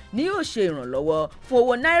gan ni yóò ṣe ìrànlọ́wọ́ fún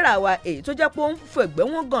owó náírà wa èyí tó jẹ́ pé ó ń fẹ̀gbẹ́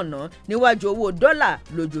wọn gànà níwájú owó dọ́là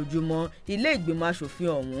lójoojúmọ́ ilé ìgbìmọ̀ asòfin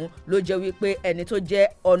ọ̀hún ló jẹ́ wípé ẹni tó jẹ́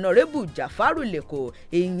ọ̀nàrẹ́bù Jafaru Leko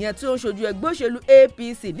ìyẹn tí ó ń ṣojú ẹgbẹ́ òṣèlú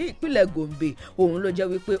APC ní ìpínlẹ̀ Gombe òun ló jẹ́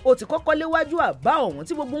wípé ó ti kọ́kọ́ léwájú àbá ọ̀hún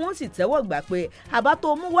tí gbogbo wọn sì tẹ́wọ́ gbà pé àbá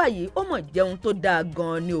tó mú wáyé ó mọ̀ jẹun tó dáa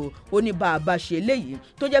gan-an ni ó ní bá a bá ṣe léyìí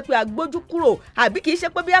tó jẹ́ pé agbójú kúrò àbí kì í ṣe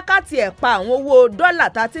pé bí akáàtì ẹ̀ pa àwọn owó dọ́là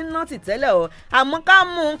tá a ti ń ná ti tẹ́lẹ̀ o àmọ́ ká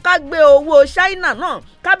mú un ká gbé owó China náà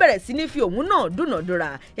ká bẹ̀rẹ̀ sí ní fi òun náà dúnàdúrà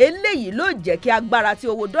eléyìí ló jẹ́ kí agbára tí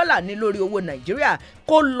owó dọ́là ní lórí owó Nàìjíríà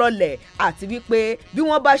kó lọlẹ̀ àti wípé bí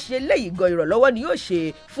wọ́n bá ṣe léyìí gan ìrànlọ́wọ́ ni yóò ṣe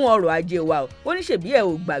fún ọrọ̀ ajé wa ó ní ṣèbí ẹ̀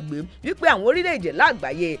ò gbàgbé wípé àwọn orílẹ̀-èdè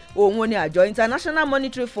lágbàáyé òun ni àjọ International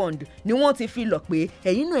Monetary Fund ni wọ́n ti fi lọ̀ pé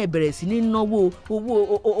ẹ̀yin náà ẹ bẹ̀rẹ̀ sí ní náwó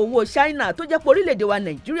owó China tó jẹ́ pé orílẹ̀-èdè wa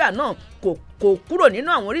Nàìjíríà náà kò kúrò nínú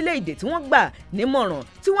àwọn orílẹ̀-èdè tí wọ́n gbà nímọ̀ràn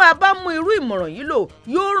tí wọ́n bá mú irú ìmọ̀ràn yìí lò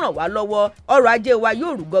yóò ràn wá lọ́wọ́ ọrọ̀ ajé wa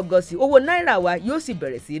yóò rú gọ́gọ́ sí owó náírà wa yóò sì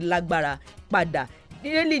bẹ̀rẹ̀ sí lágbára padà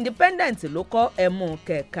Daily Independent ló kọ́ ẹ̀mú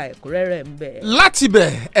kẹ̀ka ẹ̀kúnrẹ́rẹ́ ń bẹ̀. láti bẹ̀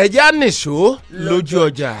ẹ̀jẹ̀ á nìṣó lójú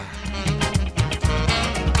ọjà.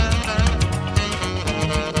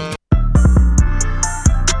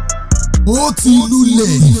 ó ti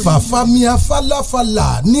lulẹ̀ ìfàfàmìà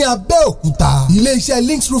falafala ní Abẹ́òkúta iléeṣẹ́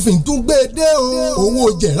Links Roofing tún gbé e dé o owó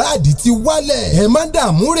jẹ̀ráàdì ti wálẹ̀ ẹ má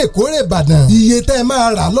dààmú rèkórè Ìbàdàn iye tẹ́ ẹ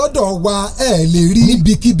máa rà lọ́dọ̀ wa ẹ lè rí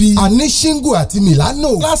níbikíbi àní shingle àti Milano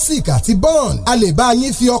classic àti bond a lè bá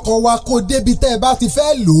yín fi ọkọ̀ wa kó débi tẹ́ ẹ bá ti fẹ́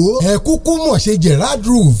lò ó ẹ kúkú mọ̀ ṣe Gerard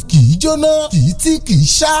roof kì í jóná kì í tí kì í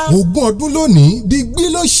ṣá 20 ọdún lónìí digbí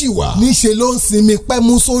ló ṣì wà níṣẹ́ ló ń sinmi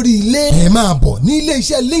pẹ́mú sórí ilé ẹ máa bọ̀ ní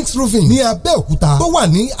iléeṣẹ́ Links Roofing ní Abẹ́òkúta tó wà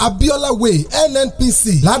ní Abiola Way NNPC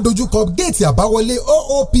ládojúkọ géètì àbáwọlé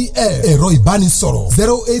OOPL ẹ̀rọ ìbánisọ̀rọ̀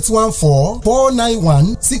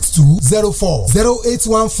 0814-491-6204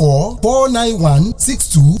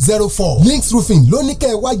 0814-491-6204 Links Roofing ló ní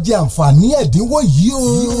kẹ́ ẹ wá jẹ àǹfààní ẹ̀dínwó yìí o.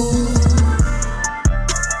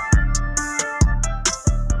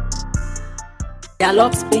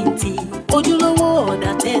 Gallop Painting ojúlówó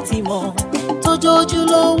ọ̀dà tẹ́tí mọ́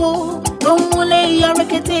tójójúlówó tó ń múlẹ̀ yọ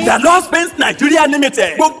rẹ́kẹ̀tẹ̀. Gallop Paints Nigeria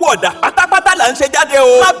Limited gbogbo ọ̀dà pátápátá là ń ṣe jáde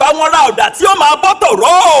o. má bá wọn ra ọ̀dà tí ó máa bọ́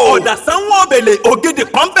tòró. ọ̀dà sanwó òbèlè ògidì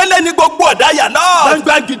pọ́npẹ́lẹ́ ní gbogbo ọ̀dà yàlọ́.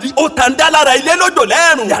 gbangba gidi ó tàn dá lára ilé lójó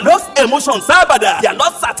lẹ́rùn. yàlọ́ emotion sábàdà. yàlọ́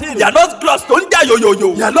satin. yàlọ́ gloss tó ń jà yòyòyò.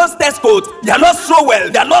 yàlọ́ test coat. yàlọ́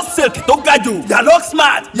strowel. yàlọ́ silk tó ga jù. yàlọ́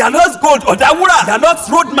smart. yàlọ́ gold ọ̀dà wúrà. yàlọ́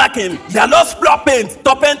road marking. yàlọ́ floor paint.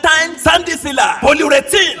 turpentine. sandy sealer.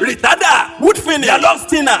 polyurethane. retarder. wood finish. yàlọ́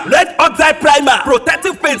thinner. red oxide primer.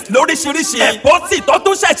 protective paint lóríṣiríṣi. ẹ̀pọ́sì tó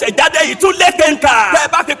tún ṣẹ̀ṣẹ̀ jáde yìí tún lé kéńkà. tẹ́ ẹ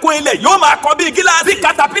bá fi kún ilẹ̀ yóò máa kọ́ bí gíláàsì. bí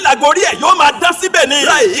katapila gorí ẹ̀ yóò máa dán síbẹ̀ ni.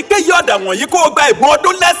 ra èyíkéyìí ọ̀dà wọ̀nyí kó o gba ìbùn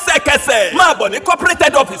ọdún lẹ́sẹ̀kẹsẹ̀. máa bọ̀ ní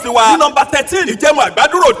corporate office wa ní nọ́mbà 13 ìjẹ̀mú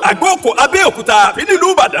àgbàdo road àgbóòkò abẹ́òkúta àbí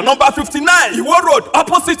nílùú ìbàdàn nọ́mbà 59 ìwó road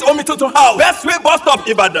opposite omi tuntun house best way bus stop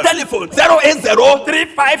ìbàdàn telephone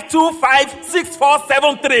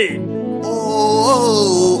 08035256473.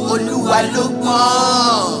 olúwa ló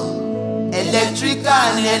gbọ́n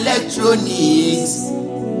electrical and electronics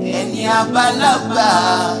ẹni abálábà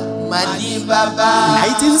máa ní bàbá.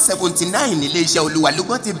 1979 nílé-iṣẹ́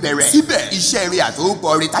olúwalógbọ́n ti bẹ̀rẹ̀. síbẹ̀ iṣẹ́ rẹ̀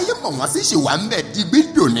àtòwòpọ̀ rẹ̀ táyé mọ̀ wọ́n sì ṣe wà ń bẹ̀ digbí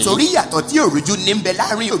dòní. torí yàtọ̀ tí òrùjú ní ń bẹ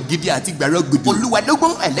láàrin ògidì àti gbẹ̀rọ̀ gbùdù.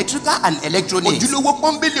 olúwalógbọ́n electrical and electronics. ojúlówó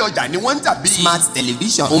pọ́nbélé ọjà ni wọ́n ń tà bí. smart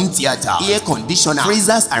television home theatre air conditioner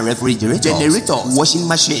freezers and refrigerators generators washing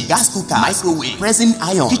machine gas cooker microwave pressing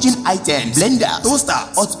iron kitchen items blender toaster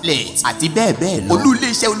hot plate àti bẹ́ẹ̀ bẹ́ẹ̀ lọ. olú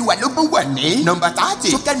ilé-iṣẹ́ olúwalógbọ́n wà ní nọ́mbà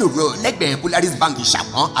 30 sókẹ́nù road lẹ́gbẹ̀ẹ́ Polaris bank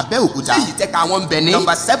ìṣàpọ̀n abẹ́òkúta. èyí tẹ́ka wọn bẹ ní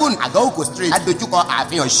nọ́mbà 7 àgọ́òkò street adójúkọ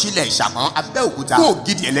àfihàn sílẹ̀ ìṣàpọ̀n abẹ́òkúta. fún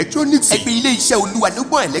ògidì electronics ẹgbẹ́ ilé-iṣẹ́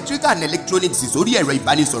olúwalógbọ́n electrical and electronics sórí ẹ̀rọ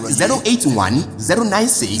ìbánisọ̀rọ̀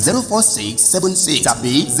 081-096-04676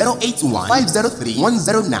 tàbí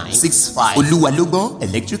 081-503-10965. olúwalógbọ́n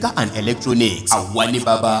electrical and electronics àwa ní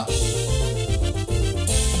bàbá.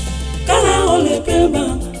 kára ó lè pé bá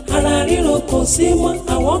ara ríro kò sí mọ́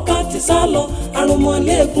àwọn ká ti sá lọ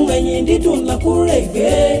àrùnmọ́lẹ́gùn ẹ̀yìn dídùn làkúrẹ́ ìgbé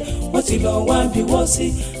wọ́n ti lọ wá bí wọ́n sí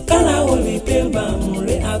kára ó lè pé bàmù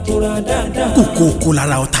rẹ̀ àtòrà dáadáa. kòkòkò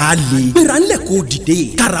lára ọ̀tá le gbéra ńlẹ̀ kó dìde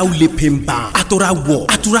kára ó lè pè ń bà àtòrà wọ̀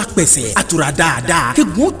àtòrà pẹ̀sẹ̀ àtòrà dáadáa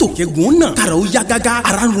kẹ́gun ó tò kẹ́gun ó nà kára ó yá gágá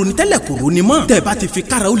ara ń ronú tẹ́lẹ̀ kò ronú mọ́ tẹ̀bá ti fi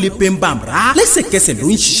kára ó lè pè ń bà rà lẹ́sẹ̀kẹsẹ̀ ló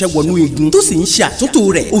ń ṣiṣẹ́ wọnú eegun tó sì ń ṣe àtúntò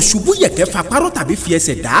rẹ̀ òṣùbù yẹ̀kẹ́ fa párọ̀ tàbí fi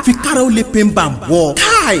ẹsẹ̀ dá fi kára ó lè pè ń bà wọ̀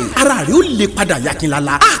káì ara rẹ̀ ó lè padà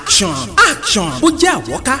yakinlala action ó jẹ́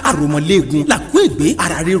àwọ̀ká àròmọ̀lẹ́gun làkúègbé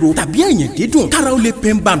ara ríro tàbí ẹ̀yìn dídùn kára ó lè pè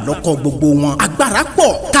ń bà lọ́kọ̀ gbogbo wọn agbára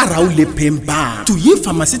pọ̀ kára ó lè pè ń bà. tuyi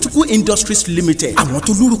pharmaceutical industries limited àwọn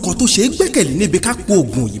tó lórúkọ tó ṣe é gbẹ́kẹ̀lé níbi ká po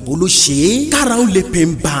oògùn òyìnbó ló ṣe é kára ó lè pè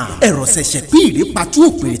ń bà. ẹ̀rọ ṣẹ̀ṣẹ̀ pín ìrèpàtú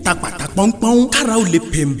òpèrè ta pàtà pọ́npọ́n kára ó lè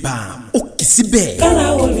pè ń bà. ó kì í síbẹ̀. kára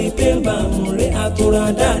ó lè pè ń bà mú rẹ̀ àtòrà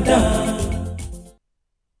dáadáa.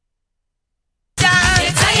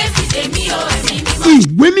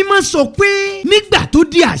 ìwé mímọ́ sọ pé nígbà tó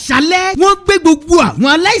di àṣálẹ́ wọ́n gbé gbogbo àwọn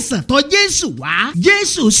aláìsàn tọ̀ Jésù wá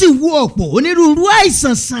Jésù sì wo ọ̀pọ̀ onírúurú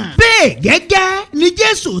àìsàn sàn bẹ́ẹ̀ gẹ́gẹ́ ni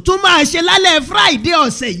Jésù tún máa ṣe lálẹ́ Friday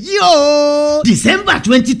ọ̀sẹ̀ yìí o December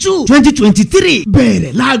 22, 2023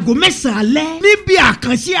 bẹ̀rẹ̀ láago 9 alẹ́ níbi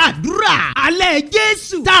àkànṣe àdúrà alẹ́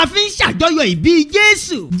Jésù tá a fi ń ṣàjọyọ̀ ìbí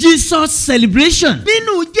Jésù Jesus celebration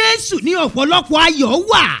nínú Jésù ní ọ̀pọ̀lọpọ̀ ayọ̀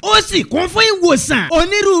wà ó sì kún fún ìwòsàn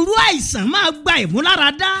onírúurú àìsàn máa gba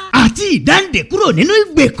ìmúláradá àti ìdáǹdè kúrò nínú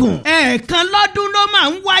ìgbèkùn ẹ̀ẹ̀kan lọ́dún ló máa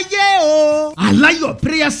ń wáyé o. Aláyọ̀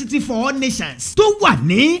prayer city for all nations tó wà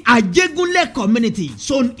ní Ajégúnlẹ̀ community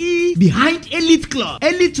zone E behind elite club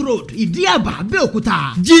elite road Ìdíàbà Abẹ́òkúta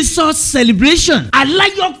Jesus celebration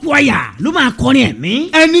Aláyọ̀ choir ló máa kọrin ẹ̀mí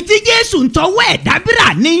ẹni tí Jésù ń tọwọ́ ẹ̀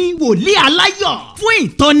dábìrà ní wòlíì Aláyọ̀ fún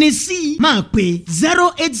ìtọ́nisí máa pè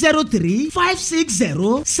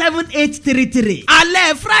 0803-560-7833 alẹ́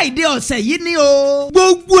Friday ọ̀sẹ̀ yìí ni o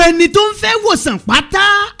gbogbo ẹni tó ń fẹ́ wòsàn pátá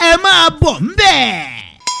ẹ máa bọ̀ ńbẹ̀.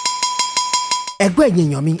 ẹgbẹ́ ẹ̀yin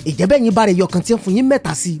èèyàn mi ìjẹ́bẹ́yìn bá rẹ̀ yọkàn tí ń fún yín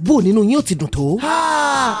mẹ́ta sí bó nínú yín ó ti dùn tó.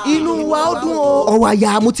 inú wa ó dùn o. ọ̀rọ̀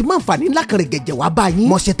àyà mo ti máa ń fàní ńlá kan rẹ̀ gẹ̀jẹ̀ wá bá yín.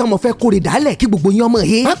 mo ṣetán mo fẹ́ kórè dálẹ̀ kí gbogbo yín ọmọ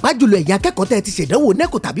he. pàápàá jùlọ ẹ̀yin akẹ́kọ̀ọ́ tẹ́ ti ṣèdánwò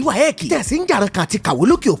NECO tàbí WAEC. tẹ̀sí ń jàrán kan àti kàwé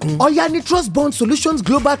lókè òkun. ọ̀yá ní Trust Bond Solutions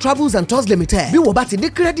Global Travels and Tours Limited. bí wọ́n bá ti ní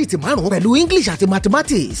kírẹ́dìtì 5 pẹ̀lú English àti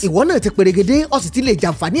Mathematics. ìwọ náà ti perégedé ó sì ti lè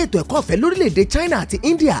jàǹfààní ètò ẹ̀kọ́ ọ̀fẹ́ lórílẹ̀‐èdè China àti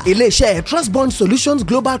India. iléeṣẹ́ Trust Bond Solutions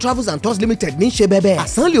Global Travels and Tours Limited ní í ṣe bẹ́ẹ̀.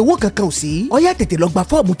 àsánlé owó kankan ò sí. ọ̀yá yá tètè lọ gba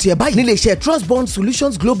fọ́ọ̀mù tiẹ̀ báyìí nílé iṣẹ́ Trust Bond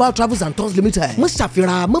Solutions Global Travels and Tours Limited. mo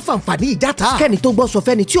ṣàfihàn mo fàǹfààní ìjáta kẹ́ni tó gbọ́ sọ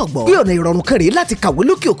fẹ́ni tí ò gbọ́ bí ọ̀nà ìrọ̀rùn kan rèé láti kàwé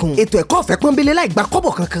lókè òkun. ètò ẹ̀kọ́ ọ̀fẹ́ pọ́nbélé láì gba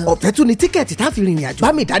kọ́bọ̀ kankan. ọ̀fẹ́ tún ni tíkẹ́ẹ̀tì tá a fi rìnrìn àjò.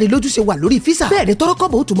 bámi ìdánilójú ṣe wà lórí físà. bẹ́ẹ̀ ni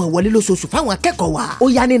tọ́rọ́kọ́bọ̀ ó tún máa wọlé lóṣooṣù fáwọn akẹ́kọ̀ọ́ wa. ó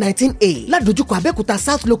yá ní 19A ládojúkọ Abẹ́òkúta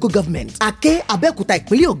South Local Government Àké Abẹ́òkúta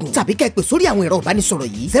ìpínlẹ̀ Ògùn tàbí kẹ́ pè sórí àwọn ẹ̀rọ ìbánisọ̀rọ̀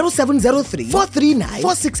yìí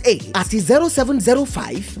 0703-439-468 àti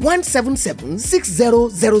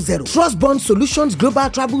 0705-177-6000. Trust Bond Solutions Global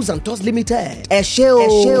Travels and Tours Limited. ẹ ṣé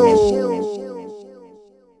o.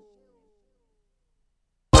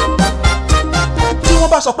 wọ́n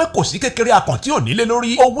bá sọ pé kò sí kékeré akàn tí ò nílé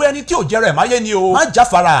lórí owó ẹni tí ò jẹrẹ máyé ni o má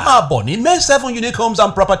jáfara máa bọ̀ ní May 7 Unique Homes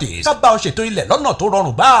and Properties ká bá ọ ṣètò ilẹ̀ lọ́nà tó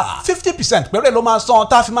rọrùn gbà 50% péré ló máa san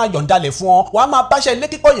tá a fi máa yọ̀ǹda lẹ̀ fún ọ wàá máa báṣẹ́ ilé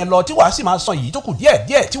kíkọ́ yẹn lọ tí wàá sì máa san yìí tó kù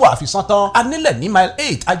díẹ̀ tí wàá fi san tán anílẹ̀ ní mile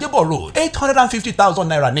 8 Ajébọ̀ Road 850,000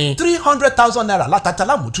 naira ní 300,000 naira látàtà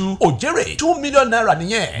lámùtú òjèrè 2 million naira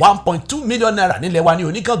nìyẹn 1.2 million naira nílẹ̀ wa ní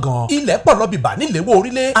onígangan ilẹ̀ pọ̀ lọ́bìbà níléwó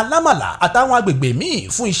orílẹ̀ alámàlà àtàwọn agbègbè míì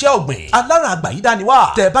fún iṣẹ́ ọ̀gbìn alára àgbàyídá ni wá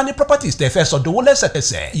tẹ̀ bá ní properties tẹ́ fẹ́ sọdowó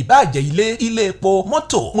lẹ́sẹ̀kẹsẹ̀ ìbáàjẹ́ ilé epo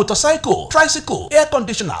mọ́tò motorcycle tricycle air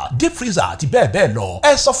conditioner deep freezer àti bẹ́ẹ̀ bẹ́ẹ̀ lọ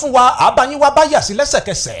ẹ sọ fún wa àbáyín wa bá yà sí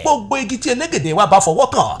lẹ́sẹ̀kẹsẹ̀ gbogbo igi tí elégèdè wa bá fọwọ́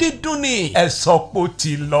kàn dídùn ni ẹ sọ pé ó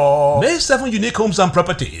ti lọ. May 7 Unique Homes and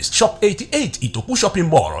Properties shop 88 Ìtòkú shopping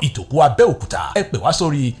mall Ìtòkú Abẹ́òkúta ẹ pè wá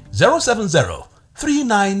sórí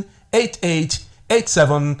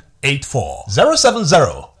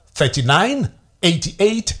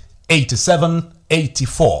 070-3988-8784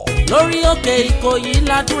 070-3988-8784. lórí òkè Ìkòyí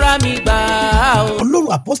ládùúrà mi gbà ó. Ọlọ́run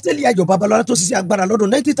apọ́sítẹ́lì Ayọ̀ Babalọ́lá tó ṣiṣẹ́ agbára lọ́dún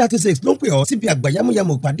 1936 ló ń pè ọ́ síbi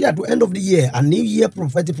àgbàyámúyámú ìpàdé àdó end of the year and new year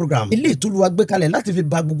prophetic program. ilé ìtúlùwà gbé kalẹ̀ láti fi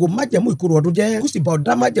ba gbogbo májẹ̀mú ìkorò ọdún jẹ́ kó sì bá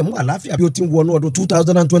ọ̀dá májẹ̀mú àlàáfíà bí o ti ń wọnú ọdún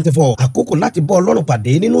 2024. àkókò láti bọ́ Ọlọ́run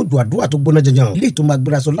pàdé nínú ìdù àdúrà tó gbóná janjan. ilé ìtumọ̀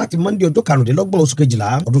agbéraṣọ láti Monday ọjọ́ 25 oṣù kejìlá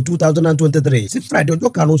ọdún 2023 sí Friday ọjọ́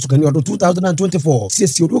 5 oṣù kẹrin ọdún 2024.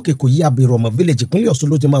 CAC orí òkè Ìkòyí Abèrè Ọmọ village ìpínlẹ̀ Ọ̀ṣun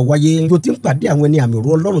ló ti máa wáyé. bí o ti ń pàdé àwọn ẹni àmì òru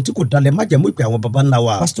Ọlọ́run tí kò dalẹ̀ májẹ̀mú ìpè àwọn baba ńlá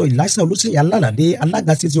wa. pásítọ̀ Ìlàísà Olúṣèyí Alálàdé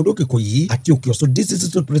alága CAC orí òkè Ìkòyí àti òkè Ọ̀ṣun DCC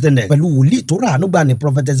president pẹ̀lú wòlíì tó rà ànúgbà ní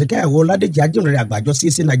prophet Ezekiel Ọládèjì ajínrere àgbàjọ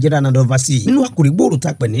CAC Nigeria and overseas nínú àkòrí gbòòrò tá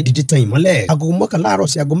a pè ní dídí tan ìmọ́lẹ̀ aago 11 àárọ̀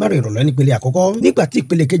sí aago 4 ìrọ̀lẹ́ nípele àkọ́kọ́ nígbà tí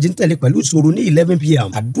ìpele kejì ń tẹ̀lé pẹ̀lú ìṣòro ní 11 PM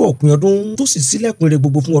àdúrà òpin ọdún tó sì sílẹ̀kùn ire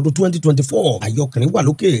gbogbo fún ọdún 2024 àyọkùnrin wà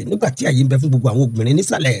lókè nígbà tí àyè ń bẹ fún gbogbo àwọn obìnrin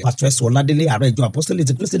nísàlẹ̀ pásítọ̀ ẹ̀sọ́ Ọládélé ààrẹ ìjọ apostolic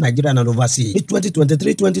Christ Nigeria and overseas ní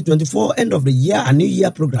 2023-2024 end of the year and new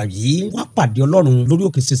year program yìí wá pàdé Ọlọ́run lórí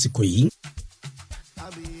òkè CAC Ìkòyí.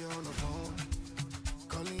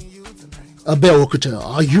 Abeokuta,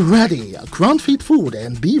 are you ready? Crown Feed Food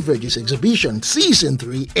and Beverages Exhibition Season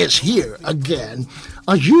 3 is here again.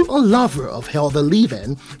 Are you a lover of healthy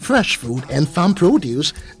living, fresh food, and farm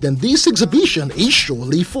produce? Then this exhibition is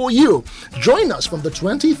surely for you. Join us from the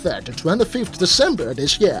 23rd to 25th December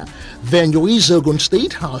this year. Venue is Ogun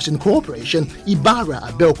State House Incorporation, Ibarra,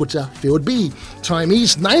 Abeokuta, Field B. Time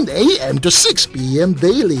is 9 a.m. to 6 p.m.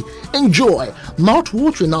 daily. Enjoy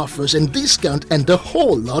mouth-watering offers and discount and a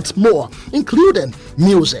whole lot more, including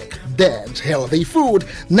music, dance, healthy food,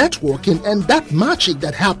 networking, and that magic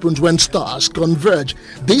that happens when stars converge.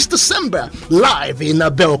 This December, live in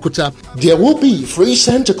Abeokuta. There will be free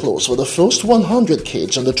Santa Claus for the first 100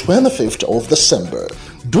 kids on the 25th of December.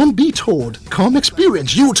 Don't be told, come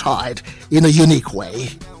experience Yuletide in a unique way.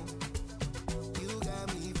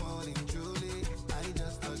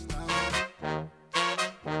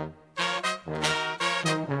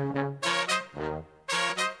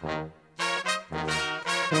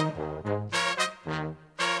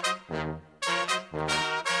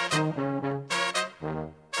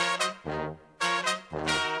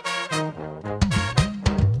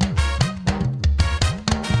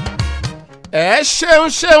 ẹ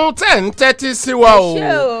ṣeun tẹ̀ ń tẹ́tí sí wa o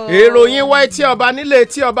ìròyìn wa Etí Ọba nílé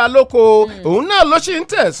Etí Ọba lóko òun náà ló ṣì ń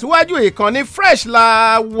tẹ̀síwájú ìkànnì fresh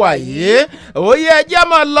la wà yìí òye ẹjẹ́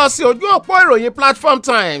máa lọ sí ojú òpó ìròyìn Platform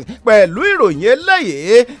Times pẹ̀lú ìròyìn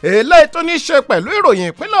eléyìí tó ní ṣe pẹ̀lú ìròyìn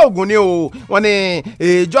ìpínlẹ̀ Ògùn ni o wọ́n ní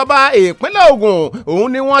ìjọba ìpínlẹ̀ Ògùn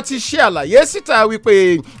òun ni wọ́n ti ṣe àlàyé síta wípé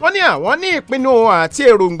wọ́n ní àwọn ní ìpinnu àti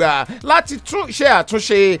èròǹgbà láti ṣe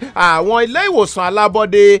àtúnṣe àwọn ilé ìwòsàn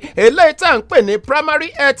alábọ́dé eléyìí tá à ń pè ní primary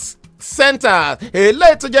health Center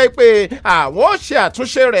eléyìí tó jẹ́ pé àwọn ó ṣe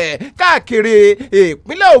àtúnṣe rẹ̀ káàkiri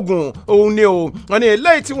ìpínlẹ̀ Ògùn òun ni o wọ́n ní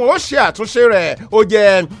eléyìí tí wọ́n ó ṣe àtúnṣe rẹ̀ ó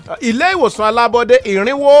jẹ́ ilé ìwòsàn alábọ́dé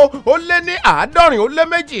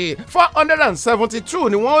 472 472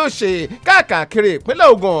 ni wọ́n ó ṣe káàkiri ìpínlẹ̀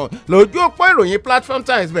Ògùn lójú òpó ìròyìn Platform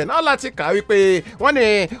Times bẹ̀ náà láti kà wípé wọ́n ní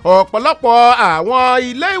ọ̀pọ̀lọpọ̀ àwọn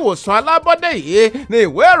ilé ìwòsàn alábọ́dé yìí ní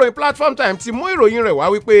ìwé ìròyìn Platform Times ti mú ìròyìn rẹ̀ wá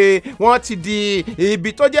wípé wọ́n ti di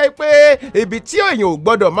ibi tó jẹ́ pé ibi tí èèyàn ò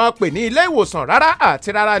gbọ́dọ̀ máa pè ní ilé ìwòsàn rárá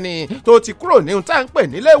àti rárá ni tó ti kúrò ní ohun tá à ń pè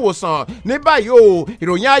ní ilé ìwòsàn ní báyìí o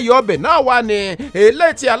ìròyìn ayọ̀ ọbẹ̀ náà wà ní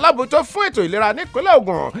eléyìí tí alábòójútó fún ètò ìlera nípínlẹ̀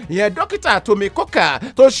Ògùn ìyẹn dókítà Tomi Koka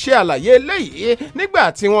tó ṣe àlàyé eléyìí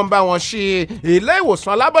nígbà tí wọ́n bá wọn ṣí ilé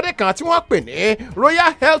ìwòsàn alábọ́dé kan tí wọ́n pè ní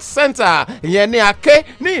Royal Health Center ìyẹn ní Aké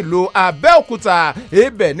ní ìlú Abẹ́òkúta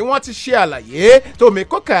ibẹ̀ ni wọ́n ti ṣe àlàyé Tomi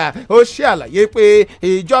Koka ó ṣe àlàyé pé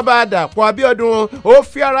ìjọba Dàpọ̀ Abíọ́dún ó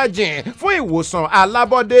fi ara jìn fún ìwòsàn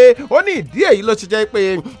alábọ́dé ó ní ìdí èyí ló ti jẹ́ pé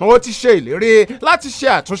ó ti ṣe ìlérí láti ṣe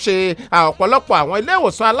àtúnṣe ọ̀pọ̀lọpọ̀ àwọn ilé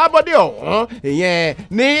ìwòsàn alábọ́dé ọ̀hún ìyẹn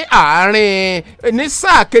ní àárín ní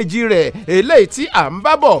sáà kejì rẹ̀ eléyìí tí à ń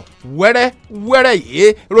bá bọ̀ wẹ́rẹ́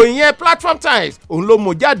yìí ròyìn yẹn Platform Times òun ló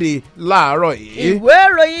mú jáde láàárọ̀ yìí. ìwé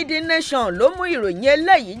ìròyìn The Nation ló mú ìròyìn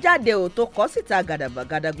eléyìí jáde ò tó kọ síta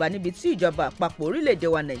gàdàgbà níbi tí ìjọba àpapọ̀ orílẹ̀-èdè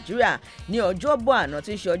wa Nàìjíríà ní ọjọ́bọ̀ àná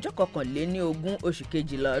tí í ṣe ọjọ́ 21 oṣù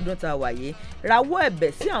kejìlá ọdún tá a wà yìí rawọ́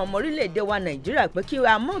ẹ̀bẹ̀ sí àwọn ọmọ orílẹ̀-èdè wa Nàìjíríà pé kí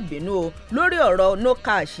a má bínú o lórí ọ̀rọ̀ no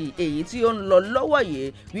cash èyí tí ó ń lọ lọ́wọ́ yìí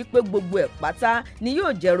wípé gbogbo ẹ̀ pátá ni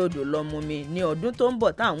yóò jẹ́ rodò lọ́mú mi ní ọdún tó ń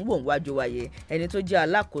bọ̀ tá à ń wò wájú wáyé ẹni tó jẹ́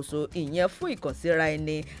alákòóso ìyẹn fún ìkànsíra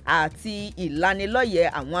ẹni àti ìlanilọ́yẹ̀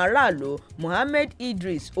àwọn aráàlú Mohammed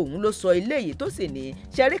Idris òun ló sọ eléyìí tó sì ní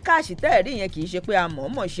ṣẹ́rí káàṣì tẹ́ẹ̀rí yẹn kì í ṣe pé a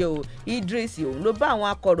mọ̀ọ́mọ̀ ṣe o Idris òun ló bá àwọn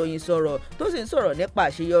akọ̀ròyìn sọ̀rọ̀ tó sì ń sọ̀rọ̀ nípa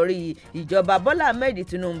àṣeyọrí ìjọba Bọ́lá Ahmed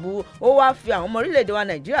Tinubu ó wáá fi àwọn ọmọ orílẹ̀-èdè wa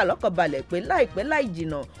Nàìjíríà lọ́kàn balẹ̀ pé láìpẹ́ láì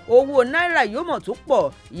jìnnà owó náírà yóò mọ̀ tó pọ̀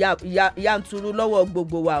yanturu lọ́wọ́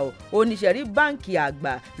gbogbo wa o oníṣẹ́rí báǹkì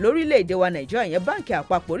àgbà lórílẹ̀-èdè wa Nàìjíríà yẹn báǹkì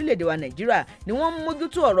àpapọ̀ orílẹ̀-èdè wa Nàìjíríà ni wọ́n ń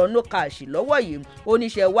mójútó ọ̀rọ̀ no cash lọ́wọ́ yìí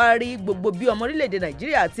oníṣẹ́ wa rí gbogbo bí ọmọ orílẹ̀-èdè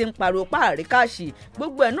Nàìjíríà ti ń pariwo páàrí káàṣì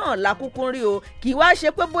gbogbo ẹ̀ náà la kúkú rí o kì í wá ṣe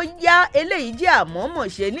pé bóyá eléyìí jẹ́ àmọ́mọ̀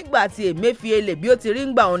ṣe nígbà tí Emefiele bí ó ti rí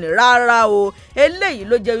ń gbà òní rárá o eléyìí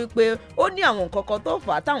ló jẹ́ wípé ó ní àwọn nǹkan kan tó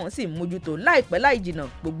fà á táwọn sì mójútó láìpẹ́ láì jìnnà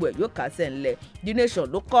gbogbo ẹ̀ yóò kásẹ̀ ńlẹ̀ The Nation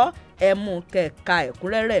ló kọ́ ẹmu kẹka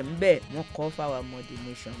ẹ̀kúnrẹ́rẹ́ ń bẹ wọn kọ fáwọn ọmọ The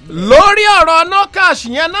Nation. lórí ọ̀rọ̀ no cash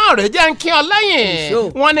yẹn náà rẹ̀ jẹ́ ń kí ọ lẹ́yìn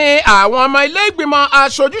wọ́n ní àwọn ọmọ ilé ìgbìmọ̀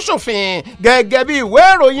aṣojúṣòfin gẹ́gẹ́ bí ìwé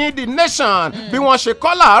ìròyìn The Nation bí wọ́n ṣe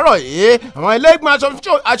kọ láàárọ̀ yìí àwọn ilé ìgbìmọ̀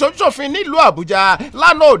aṣojúṣòfin nílùú Àbújá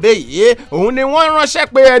lánàá òde yìí òun ni wọ́n ránṣẹ́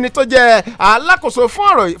pé ẹni tó jẹ́ alákòóso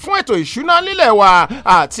fún ètò ìṣúná nílẹ̀ wa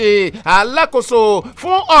àti alákòóso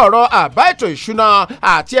fún ọ̀rọ̀ àbá ètò ìṣúná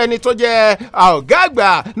àti ẹni tó jẹ́ ọ̀gá àgbà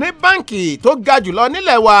ní báǹkì tó ga jùlọ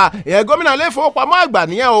nílẹ̀ wa ìyẹn gómìnà ilé ìfowópamọ́ àgbà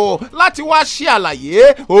nìyẹn o láti wá ṣe àlàyé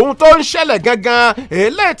ohun tó ń ṣẹlẹ̀ gangan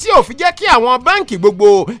eléyìí tí ò fi jẹ́ kí àwọn báǹkì gbogbo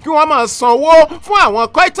kí wọ́n máa sanwó fún àwọn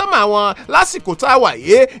kọ́ítọ́mù àwọn lásìkò tá a wà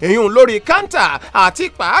yé èyún lórí káńtà àti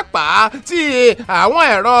pàápàá tí àwọn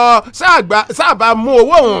ẹ̀rọ sábà mú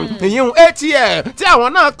owó òun ìyún ATM tí àwọn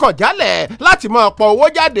náà kọ̀ jálẹ̀ láti máa pọ̀ owó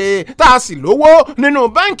jáde tá a sì lówó nínú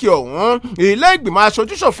báǹkì ọ̀hún ilé ìgbìmọ̀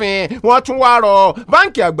aṣojúṣòfin wọ́n tún wá rọ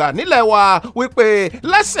báǹkì àgbà nílẹ̀ wa wípé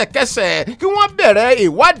lẹ́sẹ̀kẹsẹ̀ kí wọ́n bẹ̀rẹ̀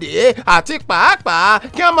ìwádìí àti pàápàá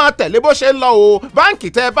kí wọ́n máa tẹ̀lé bó ṣe ń lọ o báǹkì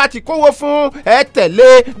tẹ́ bá ti kówó fún ẹ tẹ̀lé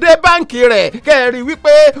dé báǹkì rẹ̀ kẹ́ ẹ rí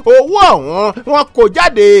wípé owó ọ̀hún wọn kò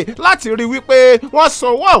jáde láti rí wípé wọ́n san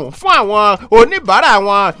owó ọ̀hún fún àwọn oníbàárà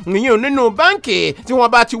wọn nìyẹn nínú báǹkì tí wọ́n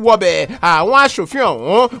bá ti wọbẹ̀ àwọn aṣòfin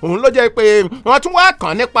ọ̀hún òun ló jẹ́ pé wọ́n tún wá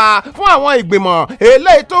kàn nípa fún àwọn ìgbìmọ̀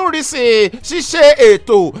eléyìí tó ń rí sí ṣíṣe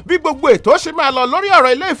ètò bí gbogbo ètò ṣe máa lọ lórí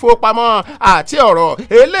ọ̀rọ̀ ilé ìfowópamọ́ àti ọ̀rọ̀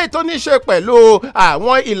eléyìí tó ní ṣe pẹ̀lú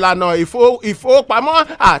àwọn ìlànà ìfowópamọ́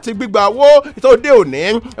àti gbígba owó tó dé òní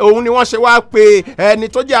òun ni wọ́n ṣe wá pé ẹni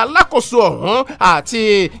tó jẹ́ alákòóso ọ̀hún àti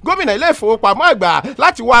gómìnà ilé ìfowópamọ́ àgbà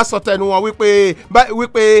láti wá sọ tẹnu wọn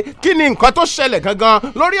wípé kí ni nǹkan tó ṣẹlẹ̀ gangan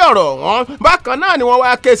lórí ọ̀rọ̀ wọn bákan náà ni wọ́n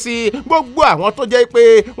wá ké sí gbogbo àwọn tó jẹ́ pé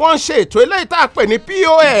wọ́n ń ṣe ètò eléyìí tá a pè ní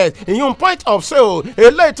POS ìyún point of sale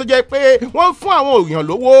eléyìí tó jẹ́ pé wọ́n fún àwọn èèyàn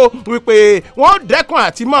lówó wípé wọ́n dẹ́kun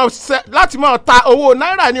láti máa ta owó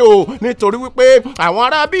náírà ni o nítorí wípé àwọn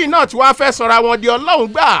ará bíi náà tí wàá fẹ́ sọra wọn di ọlọ́run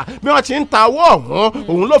gbà bí wọ́n ti ń ta owó ọ̀hún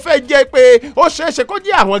òun ló fẹ́ jẹ́ pé ó ṣeéṣe kó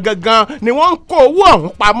jẹ́ àwọn gangan ni wọ́n ń kó owó ọ̀hún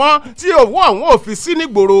pamọ́ tí owó ọ̀hún ò fi sí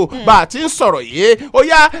nígboro bá a ti ń sọ̀rọ̀ yìí ó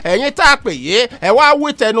yá ẹ̀yin tá a pè yé ẹ wá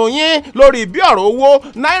wí tẹnu yín lórí bí ọ̀rọ̀ owó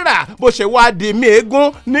náírà bó ṣe wá di mí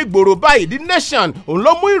eégún nígboro báyìí The Nation òun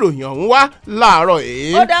ló mú ìròyìn ọ̀hún wá láàárọ̀ láàárọ̀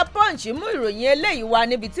yìí. ó dá Punch mú ìròyìn eléyìí wá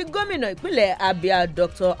níbi tí gómìnà ìpínlẹ̀ Abia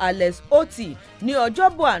Dr. Alex Oti ní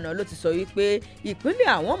ọjọ́bọ̀ àná ló ti sọ wípé ìpínlẹ̀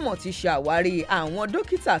àwọn mọ̀ ti ṣàwárí àwọn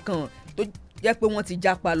dókítà kan tó jẹ́ pé wọ́n ti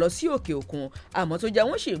japa lọ sí òkè òkun àmọ́ tó jẹ́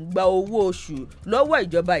wọ́n sì ń gba owó oṣù lọ́wọ́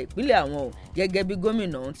ìjọba ìpínlẹ̀ àwọn o gẹ́gẹ́ bí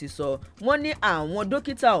gómìnà ọ̀hún ti sọ wọ́n ní àwọn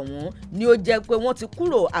dókítà ọ̀hún ni ó jẹ́ pé wọ́n ti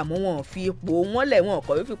kúrò àmọ́ wọn ò fi ipò wọn lẹ̀ wọn ò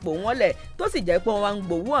kọ̀wé fi ipò wọn lẹ̀ tó sì jẹ́ pé wọ́n wá ń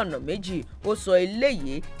gbowó ọ̀nà méjì ó sọ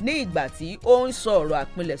eléyìí ní ìgbà tí ó ń sọ ọ̀rọ̀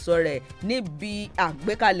àpilẹ̀sọ rẹ̀ níbi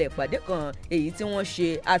àgbékalẹ̀ ìpàdé kan èyí tí wọ́n ṣe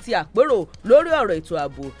àti àpérò lórí ọ̀rọ̀ ètò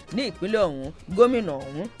ààbò ní ìpínlẹ̀ ọ̀hún gómìnà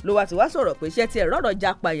ọ̀hún ló wá ti wá sọ̀rọ̀ pé iṣẹ́ tí ẹ̀rọ ọ̀rọ̀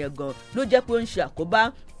jápa yẹn gan ló jẹ́ pé ó ń ṣe àkóbá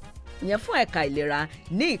yẹn fún ẹ̀ka ìlera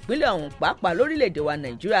ní ìpínlẹ̀ ọ̀hún pàápàá lórílẹ̀‐èdè wa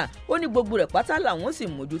Nàìjíríà ó ní gbogbo rẹ̀ pátá làwọn sì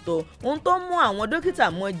mójútó ohun tó mú àwọn dókítà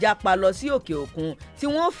mọ́ jápa lọ sí òkè òkun tí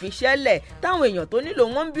wọ́n fi ṣẹlẹ̀ táwọn èèyàn tó nílò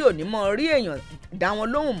wọn bí òní mọ́ rí èèyàn dá wọn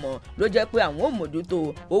lóhùn mọ́ ló jẹ́ pé àwọn ò mójútó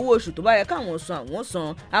owó oṣù tó bá yẹ káwọn san àwọn san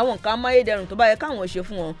àwọn nǹkan amáyédẹrùn tó bá yẹ káwọn ṣe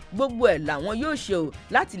fún wọn gbogbo ẹ̀ làwọn yóò ṣe o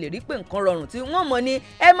láti lè rí pé nǹkan rọrùn tí wọ́n mọ̀ ní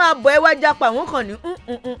ẹ máa bọ̀ ẹ wá jápa àwọn kan ní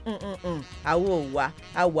àwọn ò wá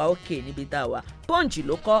àwa òkè níbi tá a wà Punch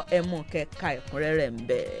ló kọ́ ẹ̀mú kẹka ẹ̀kúnrẹ́rẹ́ ń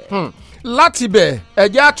bẹ̀. láti bẹ̀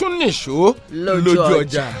ẹ̀jẹ̀ atúnìṣó lójú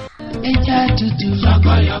ọjà. ẹja tútù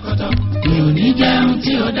yọkọyọkọtọ mi ò ní jẹun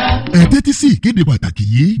tí ó dá. ẹ tẹ́tí sí ìkéde pàtàkì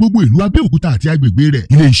yìí gbogbo ìlú Abẹ́òkúta àti agbègbè rẹ̀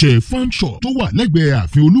ilé-iṣẹ́ farm shop tó wà lẹ́gbẹ̀ẹ́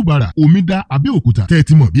ààfin Olúbàrà Omidá Abẹ́òkúta tẹ́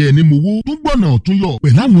ti mọ̀ bí ẹni mowó tó gbọ́nà ọ̀tún yọ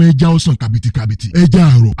pẹ̀lú àwọn ẹja ọsàn kàbìtìkàbìtì ẹja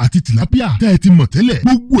àrọ̀ àti tìlápíà tẹ́ ti mọ̀ tẹ́lẹ̀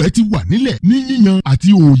gbogbo ẹ ti wà nílẹ̀ ní yíyan àti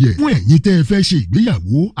òòyẹ̀ fún ẹ̀yin tẹ́ ẹ fẹ́ ṣe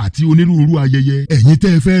ìgbéyàwó àti onírúurú ayẹyẹ ẹ̀yin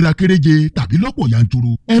tẹ́ ẹ fẹ́ ra kéréje tàbí lọ́pọ̀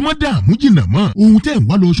yanturu ẹ má dààmú jìnnà mọ́ ohun tẹ́ ń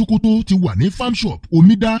wá lọ Sókótó ti wà ní farm shop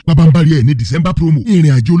Omidá babambari ẹ̀ ní December promo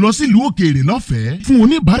ìrìn àjò lọ sílùú òkèèrè lọ́fẹ̀ẹ́ fún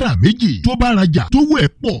oníbàárà méjì tó bá rajà tó wẹ̀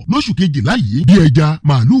pọ̀ lóṣù kejìlá yìí bí ẹja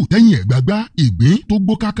màálù tẹ́yìn ẹ̀gbágbá ìgbín tó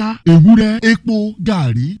gbó káká ewúrẹ́ epo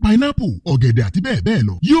gàrí pineapple ọ̀gẹ̀dẹ̀ àti bẹ́ẹ̀ bẹ́ẹ̀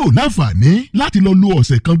lọ yóò láǹfààní láti lọ lo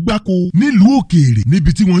ọ̀sẹ̀ kan gbáko nílùú òkèèrè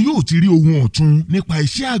níbi tí wọn yóò ti rí ohun ọ̀tun nípa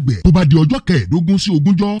iṣẹ́ àgbẹ̀ tó bá di ọjọ́ 15 sí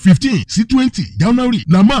 15 sí 20 January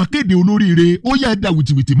la máa kéde olóríire ó yá ẹ̀dá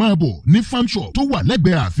wìtìwìtì máa bọ̀ ní farm shop tó wà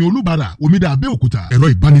lẹ́gbẹ̀ẹ́ ààfin Olúbàrà Omidá Abẹ́òkúta ẹ̀rọ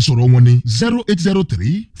ìbánisọ̀rọ̀ wọn ni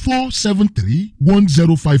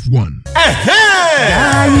 0803-473-1051.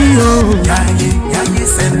 Yayi o yayi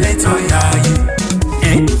sẹ́nẹ́tọ̀ yayi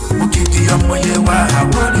òkìkí ọmọ yẹn wá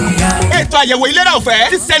àwòrán yayi. ètò àyẹ̀wò ìlera ọ̀fẹ́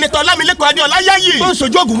tí sẹ́nitọ́ Lámilékan Adéọlá Yayi tó ń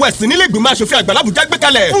ṣojú Ògùn West nílé ìgbìmọ̀ aṣòfin àgbà l'Ábùjá gbé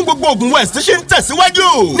kalẹ̀ fún gbogbo Ògùn West ṣe ń tẹ̀síwájú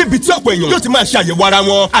níbi tí ọ̀pọ̀ èèyàn yóò ti máa ṣe àyẹ̀wò ara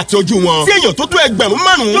wọn àti ojú wọn tí èèyàn tó tó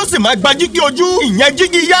 5,000 yóò sì máa gba jígí ojú ìyẹn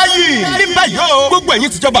jígí Yayi. ní báyìí o gbogbo ẹ̀yin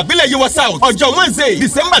tìjọba àbílẹ̀ Yewa South ọjọ́ Wednesday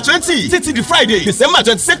December 20 títí di Friday December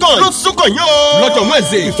 22 ló súnkàn yín o lọ́jọ́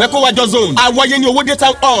Wednesday ìfẹ́kọ̀wájọ zone àwáyé ní Owódé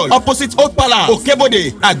Town Hall opposite Old Palace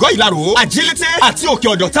Òkèbodè Àgọ́ Ìlaró Agility àti Òkè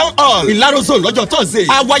Ọ̀dọ̀ Town Hall Ìlaró zone lọ́jọ́ Thursday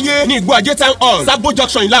àwáyé ní Ìgbò Ajé Town Hall Sabo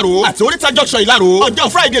Junction Ìlaró àti Oríta Junction Ìlaró ọjọ́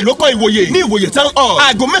Friday ló kọ́ Ìwòye ní Ìwòye Town Hall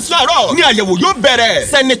aago 9 àárọ̀ ní àyẹ̀wò yóò bẹ̀rẹ̀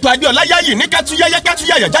sẹ́nitọ́ Adéọlá Yayi ní kátúyáyá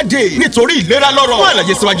jáde nítorí ìlera lọ́rọ̀ fún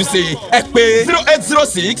àlàyé síwájú sí ẹ pè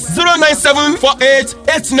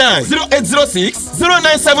 0806-097-4889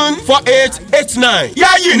 0806-097-4889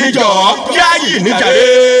 Yayi níjọ́ Yayi níjàre.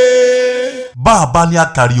 bá a bá ní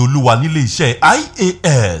akari olúwa nílé iṣẹ́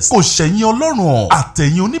IAS kò ṣẹ̀yìn ọlọ́run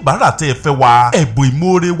àtẹ̀yìn oníbàárà tẹ́ ẹ fẹ́ wa ẹ̀bùn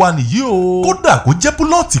ìmoore wa nìyí o kódà kó jẹ́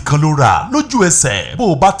búlọ́ọ̀tì kan ló rà lójú ẹsẹ̀ bó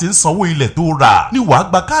o bá ti ń sanwó ilẹ̀ tó rà ní wàá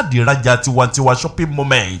gba káàdì ìrajà tiwantiwa shopping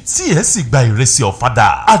moment tí ẹ sì gba ìrẹsì ọ̀fadà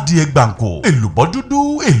adìẹ gbàǹkó èlùbọ́ dúdú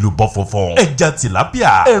èlùbọ́ funfun ẹja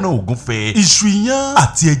tìlápíà ẹran ògúnfe iṣu iyán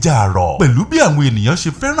àti ẹja àrọ̀ pẹ̀lú bí àwọn ènìyàn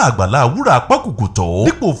ṣe fẹ́ràn àgbàlá wúrà pọ́kùkù tó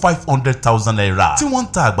dípò 500,000 naira tí wọ́n ń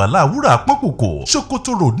ta àgbàlá wúrà pọ́kùkù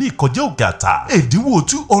Sokoto Road ní Ìkọjẹ́ Ògàtà ẹ̀dínwó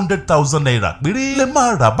 200,000 naira péré lẹ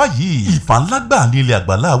máa rà báyìí ìfà ńlá gbà ní ilẹ̀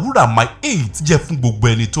àgbàlá wúrà my 8 jẹ́ fún gbogbo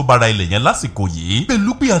ẹni tó bá ra ilẹ̀ yẹn lásìkò yìí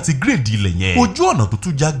pẹ̀lú pé àti gírèdì ilẹ̀ yẹn ojú ọ̀nà tó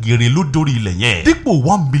tún já geere ló dórí ilẹ̀ yẹn dípò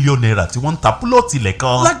 1 million naira tí wọ́n ń ta púlọ̀tì ilẹ̀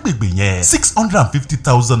kan lágbègbè yẹn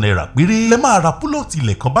 650,000 naira péré lẹ máa ra púlọ̀tì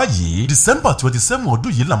ilẹ̀ kan báyìí December 27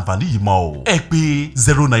 ọdún yìí làǹfààní yìí mọ́ o ẹ pè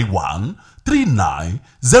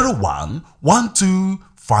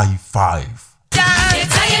 091-3901-1255.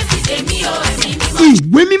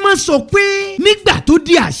 Ìwé mímọ́ sọ pé nígbà tó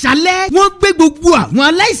di àṣálẹ́ wọ́n gbé gbogbo àwọn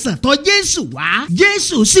aláìsàn tọ̀ Jésù wá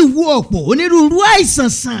Jésù sì wo ọ̀pọ̀ onírúurú àìsàn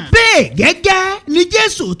sàn bẹ́ẹ̀ gẹ́gẹ́ ni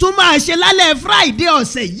Jésù tún máa ṣe lálẹ́ Friday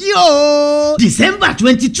ọ̀sẹ̀ yìí o December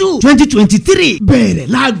 22, 2023 bẹ̀rẹ̀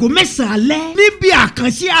láago 9 alẹ́ níbi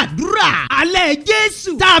àkànṣe àdúrà alẹ́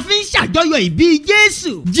Jésù tá a fi ń ṣàjọyọ̀ ìbí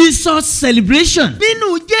Jésù Jesus celebration nínú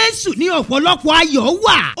Jésù ní ọ̀pọ̀lọpọ̀ ayọ̀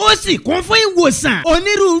wà ó sì kún fún ìwòsàn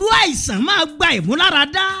onírúurú àìsàn máa gba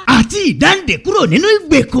ìmúláradá àti ìdáǹdè kúrò nínú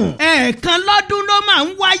ìgbèkùn. ẹ̀ẹ̀kan lọ́dún ló máa ń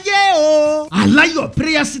wáyé o. aláyọ̀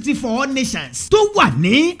prayer city for all nations tó wà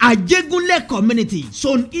ní Ajégúnlẹ̀ community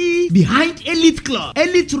zone E behind elite club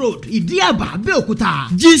elite road Ìdíàbà Abẹ́òkúta.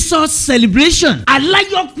 Jesus celebration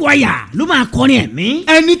aláyọ̀ choir ló máa kọrin ẹ̀mí.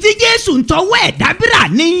 ẹni tí Jésù ń tọwọ́ ẹ̀ dábìrà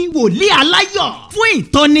ní wòlíì aláyọ̀. fún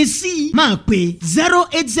ìtọ́nisí máa pè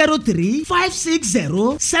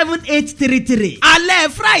 0803-560-7833. alẹ́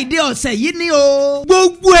Friday ọ̀sẹ̀ yìí ni o.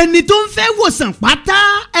 gbogbo ẹni tó ń fẹ́ wòsàn pátá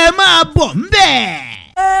ẹ máa bọ̀ ńbẹ̀.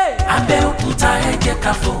 Abẹ́òkúta ẹ jẹ́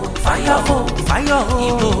ká fò fáyọ̀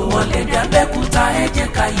ìbò wọlé dé Abẹ́òkúta ẹ jẹ́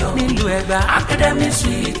ká yọ̀ nílùú Ẹ̀gbá Academy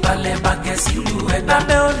Suite balẹ̀ bàgẹ́ sílùú Ẹ̀gbá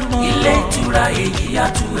ilé ìtura èyí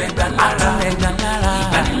àtú Ẹ̀gbá lára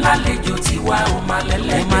ìgbanilálejò tiwa ò máa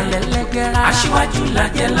lẹ́lẹ́gẹ́rẹ́ aṣíwájú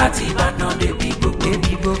lajẹ́ láti Ìbàdàn débi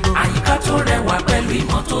gbogbo àyíká tó rẹwà pẹ̀lú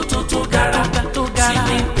ìmọ́tótó tó dára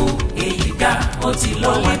swimming pool èyí ga ó ti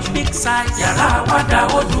lọ́wọ́jú yàrá àwàdà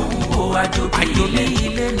ó dùn ó àjòjì ilé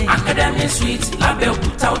ní Academy Suite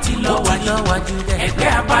l'Abẹ́òkúta ó ti lọ́wọ́jú ẹgbẹ́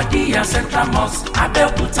Abadíyà Central Mosque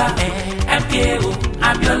Abẹ́òkúta MKO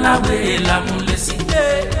Abiola wèrè lámúlẹ́sí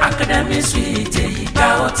Academy Suite èyí ga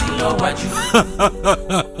ó ti lọ́wọ́jú.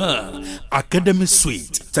 Academy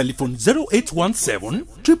Suite, telephone 0817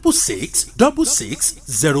 666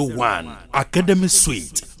 6601. Academy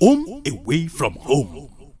Suite, home away from home.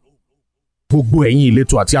 gbogbo ẹ̀yin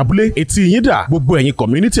ìletò àti abúlé etí yín dà gbogbo ẹ̀yin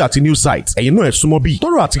community àti new site ẹ̀yin náà ẹ̀ súnmọ́ bí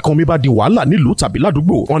tọ́rọ̀ àti kan mi bá di wàhálà nílùú tàbí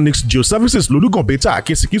ládùúgbò Onyx Geoservices lolúgàn bẹ́tà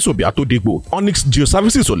késìkísòbí àtòdégbò Onyx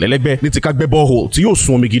Geoservices ò lẹ́lẹ́gbẹ́ ní ti ká gbẹ́ borehole tí yóò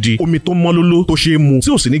sun omi gidi omi tó mọ́ lóló tó ṣe é mu tí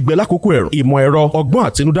ò sì ní gbẹ lákòókò ẹ̀rùn ìmọ̀ ẹ̀rọ ọgbọ́n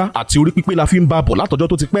àtinúdá àti orí pípé la fi ń bá bọ̀ látọjọ́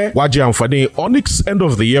tó ti pẹ́ wá jẹ àǹfààní Onyx end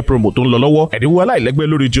of the year promo tó ń lọ lọ́wọ́ ẹ̀dínwó aláìlẹ́gbẹ́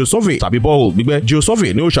lórí geosurvey tàbí borehole gbígbẹ́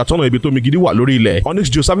geosurvey ni ó ṣàtọ́nà ibi tó mi gidi wà lórí ilẹ̀ Onyx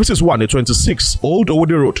Geoservices wà ní 26 Old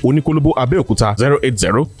Owode Road Oníkólóbó Abẹ́òkúta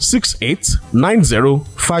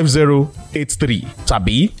 08068905083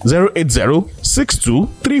 tàbí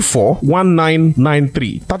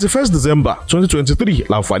 08062341993 31st December 2023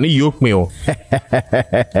 làǹfààní yìí ó pin o.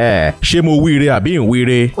 ṣé mo wíire àbí ń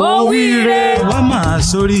wíire. ó wíire. wọ́n máa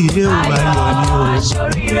sórí ilé òwò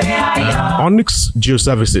ayọ̀. Onyx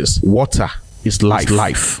Geoservices, water is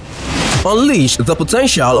life. Unleash the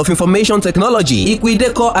potential of information technology.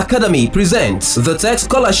 Equideco Academy presents the Tech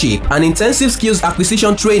Scholarship and Intensive Skills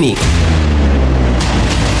Acquisition Training.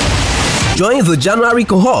 Join the January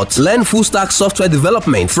cohort. Learn full-stack software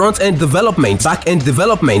development, front-end development, back-end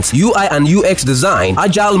development, UI and UX design,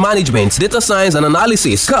 agile management, data science and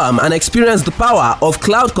analysis. Come and experience the power of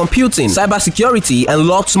cloud computing, cybersecurity, and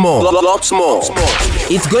lots more.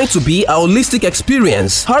 It's going to be a holistic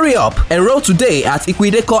experience. Hurry up! Enroll today at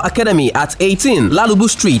Equideco Academy at 18 Lalubu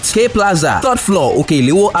Street, K Plaza, 3rd floor,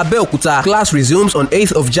 Okelewo, Abeokuta. Class resumes on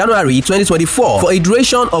 8th of January 2024 for a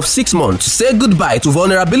duration of 6 months. Say goodbye to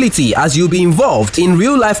vulnerability as you'll be involved in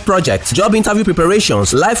real-life projects, job interview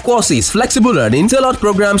preparations, life courses, flexible learning, tailored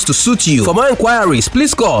programs to suit you. For more inquiries,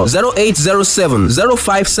 please call 0807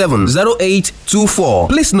 057 0824.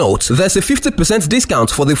 Please note, there's a 50% discount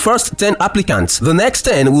for the first 10 applicants. The next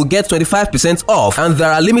 10 will get 25% off, and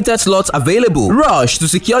there are limited slots available. Rush to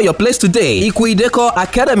secure your place today. Equideco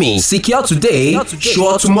Academy. Secure today,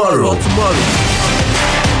 sure tomorrow.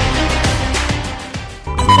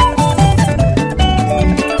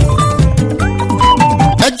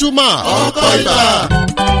 Ejuma ọkọ ibà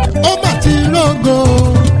ó mà ti rògo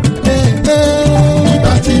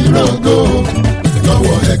ibà ti rògo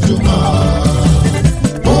lọ́wọ́ Ejuma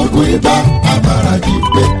oògùn ibà abàràjì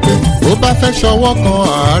pépé ó bá fẹ́ ṣọwọ́ kan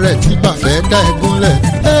àárẹ̀ tí bá fẹ́ dá ẹ gúnlẹ̀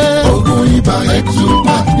oògùn ibà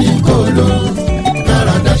Ejuma ní kòló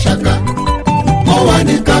dáradá ṣáká ó wà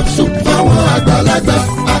ní capsule fáwọn àgbàlagbà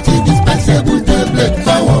àti dispensable tablet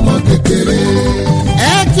fáwọn ọmọ kékeré.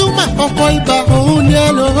 Ejuma ọkọ̀ ibà òun ni ẹ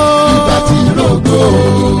lò ó. Ibà ti rògo.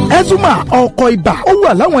 Ejuma ọkọ̀ ibà ó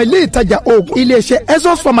wà láwọn ilé ìtajà oògùn iléeṣẹ́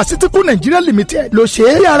Ezos Pharmaceutical Nigeria Limited ló ṣe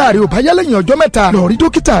é. Bí ara rẹ̀ ò bá yá lẹ́yìn ọjọ́ mẹ́ta lọ rí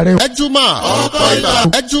dókítà rẹ̀. Ejuma ọkọ̀ ibà.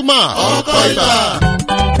 Ejuma ọkọ̀ ibà.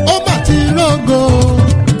 Ó mà ti rògo.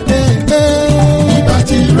 Ibà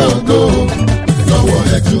ti rògo lọ́wọ́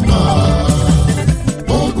Ejuma.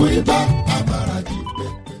 Oògùn ibà.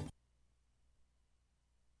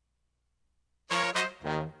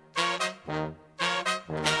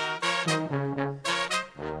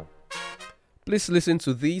 Please listen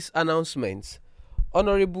to these announcements.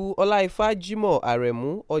 Honorable Olaifa Jimo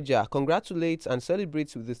Aremu Oja congratulates and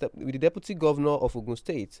celebrates with the Deputy Governor of Ogun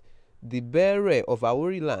State, the bearer of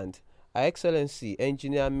Awori Land, Her Excellency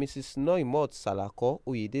Engineer Mrs. Noimot Salako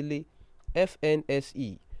Oyedele,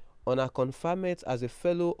 FNSE, on her conferment as a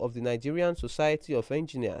fellow of the Nigerian Society of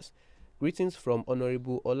Engineers. Greetings from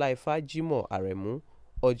Honorable Olaifa Jimoh Aremu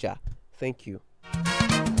Oja. Thank you.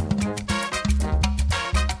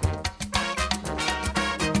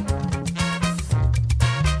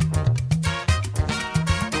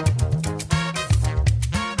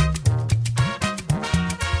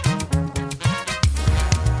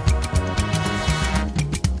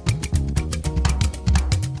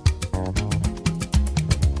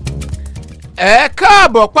 ẹ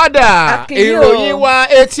káàbọ̀ padà ìròyìn wa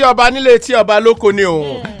etí ọba nílé etí ọba lóko ni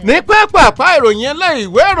o ní pápápá ìròyìn ẹlẹ́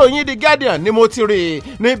ìwé ìròyìn The Guardian ni mo ti rí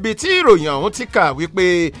níbi tí ìròyìn ọ̀hún ti kà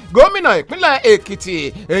wípé gómìnà ìpínlẹ̀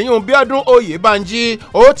Èkìtì èyún Bíọ́dún Oyèbánjí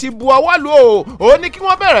ó ti bu ọwọ́ lù ó ní kí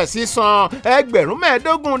wọ́n bẹ̀rẹ̀ sí san ẹgbẹ̀rún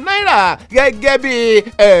 15 náírà gẹ́gẹ́ bí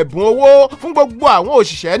ẹ̀bùn owó fún gbogbo àwọn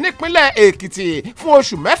òṣìṣẹ́ nípínlẹ̀ Èkìtì fún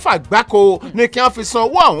oṣù 6 gbáko ní kí wọ́n fi san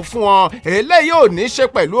owó ọ̀hún fún wọn eléyìí ò ní ṣe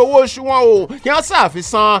pẹ̀lú owó oṣù wọn o kí wọ́n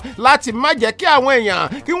ṣàfihàn láti má jẹ́ kí àwọn èèyàn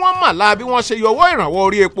kí wọ́n mà la bí wọ́n ṣe yọ owó ìrànwọ́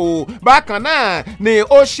orí epo. Bákan náà ni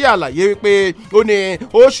ó ṣe àlàyé wípé ó ní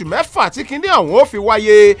oṣù 6 tí kinní ọ̀hún ó fi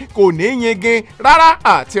wáyé kò ní yingin rárá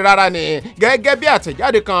àti rárá ni gẹ́gẹ́ bí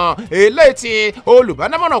àtẹ̀jáde kan eléyìí tí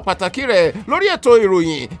olùbádámọ̀ràn pàtàkì rẹ̀ lórí ètò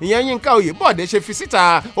ìròyìn ìyẹn Yínká Oyèbọ̀dé ṣe fi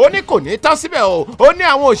síta. Ó ní kò ní tán síbẹ̀ o, ó ní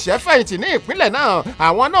àwọn òṣìṣẹ́ fẹ̀yìntì ní ìpínlẹ̀ náà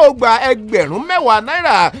àwọn náà ó gba ẹgbẹ̀rún 10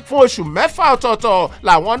 náírà fún oṣù 6 ọ̀tọ̀ọ̀tọ̀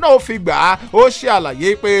làwọn náà ó fi gbà á. Ó ṣe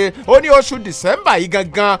àlàyé pé ó ní oṣù December yìí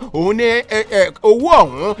gangan òun ní owó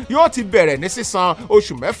ọ̀hún yóò ti bẹ̀rẹ̀ ní sísan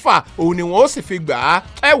oṣù 6 òun ni wọ́n ó sì fi gbà á.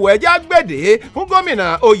 ẹ̀wọ̀ ẹja gbèdé fún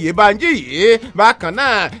gómìnà Oyèbánjí yìí. Bákan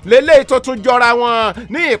náà lélẹ́yìí tó tún jọra wọn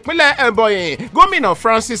ní ìpínlẹ̀ Ebonyi gómìnà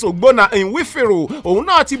Francis Ogbonna Nwifiru òun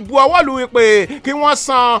náà ti bu ọwọ́ lù wípé kí wọ́n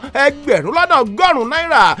san ẹgbẹ̀rún lọ́nà ọgọ́rùn-ún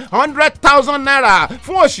náírà 100,000 naira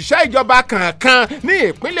fún òṣìṣẹ́ ìjọba kankan ní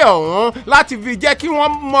ìpínlẹ̀ ọ̀hún láti fi jẹ́ kí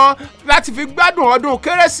wọ́n mọ láti fi gbádùn ọdún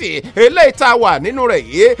kérésì eléyìí tá a wà nínú rẹ̀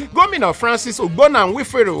yìí. Gómìnà Francis Ogbonna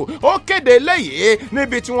Nwifiru ó kéde eléyìí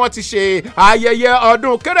níbi tí wọ́n ti ṣe ayẹyẹ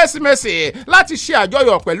ọdún kérésìmesì láti ṣe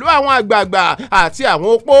àjọyọ̀ pẹ̀lú àwọn àgbààgbà àti àwọn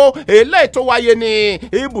opó eléyìí tó wáyé ní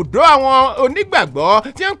ibùdó àwọn onígbàgbọ́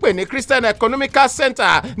tí ń pè ní Christian Economical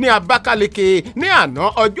Center ní Abakaliki ní àná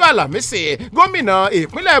ọjọ́ Àlàmísì. Gómìnà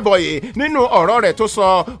ìpínlẹ̀ Ebonyi nínú ọ̀rọ̀ rẹ̀ tó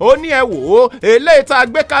sọ ó ní ẹ wò ó eléyìí tá a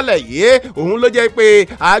gbé kalẹ̀ yìí òun ló jẹ́ pé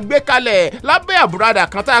a gbé kalẹ̀ lábẹ́ àbúradà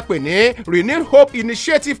kan tá a pè ní Renewed Hope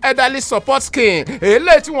Initiative Elderly Support Scheme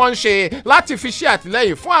eléyìí tí wọ́n ń ṣe láti fi ṣe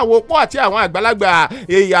àtìlẹ́yìn fún àwọn opó àti àwọn àgbàlagbà.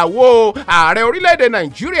 Ìyàwó ààrẹ orílẹ̀-èdè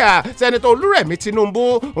Nàìjíríà Sẹ́nitọ̀ Olúrẹ̀mí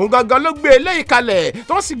Tinubu òun gangan ló gbé eléyìí kalẹ̀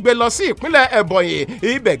tó sì gbé lọ sí ìpínlẹ̀ Ebonyi.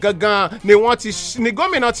 Ibẹ̀ gangan ni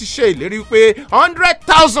gómìnà ti ṣe ìlérí pé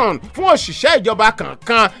 100,000 fún òṣìṣẹ́ ìjọba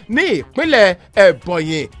kankan ní ìpínlẹ̀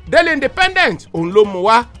Ebonyi. Daily Independent òun ló mú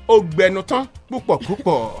wá ó gbẹnu tán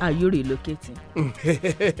púpọ̀. ayúrè lókètì.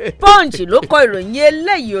 Punch ló kọ ìròyìn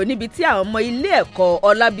eléyìí o níbi tí àwọn ọmọ ilé ẹ̀kọ́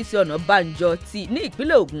Ọlábísí Ọ̀nàbànjọ ti ní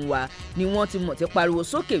ìpínlẹ̀ Ògùn wà ni wọ́n ti mọ̀ ti pariwo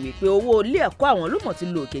sókè wípé owó ilé ẹ̀kọ́ àwọn ló mọ̀ ti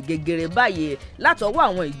lò òkè gegere báyìí látọwọ́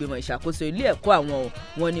àwọn ìgbìmọ̀ ìṣàkóso ilé ẹ̀kọ́ àwọn.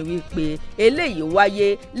 Wọ́n ní wípé eléyìí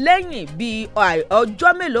wáyé lẹ́yìn bíi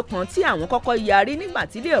ọjọ́ mélòó kan tí àwọn kọ́kọ́ yarí nígbà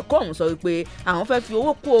tí ilé ẹ̀kọ́ ọ̀hún sọ wípé àwọn fẹ́ fi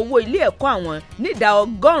owó kó owó ilé ẹ̀kọ́ àwọn nídà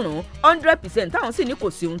 100% táwọn sì ní kò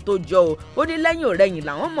sí ohun tó jọ o. Ó ní lẹ́yìn ọ̀rẹ́yìn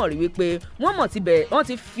làwọn mọ̀ rí wípé wọ́n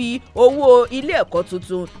ti fi owó ilé ẹ̀kọ́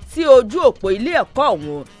tuntun sí ojú òpó ilé ẹ̀kọ́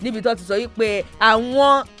ọ̀hún níbi tó ti sọ wípé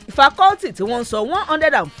àwọn fakọ́ọ̀tì tí wọ́n ń sọ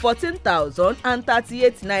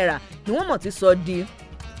 114,038 naira ni wọ́n mọ̀ ti sọ di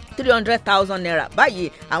 300,000 naira báyìí.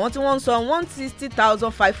 Àwọn tí wọ́n ń sọ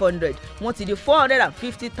 160,500 wọ́n ti di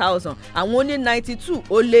 450,000. àwọn oní 92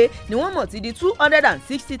 ó lé ni wọ́n mọ̀ ti di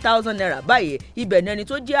 260,000 naira báyìí. Ibẹ̀ ni ẹni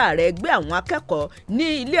tó jẹ́ ààrẹ ẹgbẹ́ àwọn akẹ́kọ̀ọ́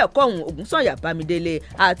ní ilé ẹ̀kọ́ ọ̀hún Ògúnsànyà Bámidélé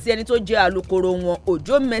àti ẹni tó jẹ́ alukoro wọn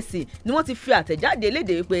Òjó Mercy ni wọ́n ti fi àtẹ̀jáde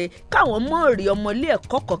léde wípé káwọn mọ̀ rí ọmọ ilé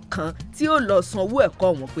ẹ̀kọ́ kọ̀ọ̀kan tí ó lọ sanwó ẹ̀kọ́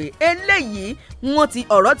wọn pé eléyìí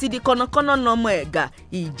ọ̀rọ̀ ti di kọ́nàkọ́nà nọmọ ẹ̀gà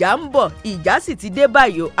ìjà ń bọ̀ ìjà sì ti dé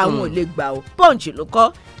báyìí àwọn ò lè gbà ó. Punch ló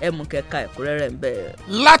kọ ẹmu kẹka ẹ̀kúnrẹ́rẹ́ ń bẹ.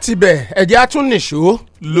 láti bẹ̀ ẹ̀jẹ̀ á tún nìṣó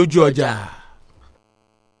lójú ọjà.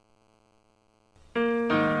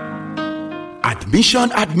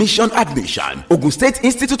 Admission. Ogun State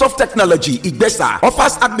Institute of Technology, Igbesa,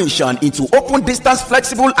 offers admission into open distance,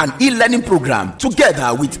 flexible and e-learning program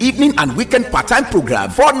together with evening and weekend part-time program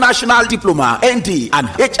for national diploma, ND and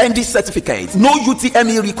HND certificates. No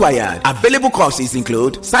UTME required. Available courses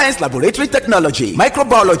include science laboratory technology,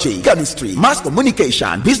 microbiology, chemistry, mass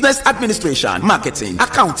communication, business administration, marketing,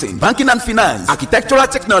 accounting, banking and finance, architectural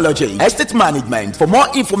technology, estate management. For more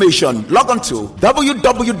information, log on to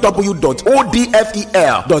www.ods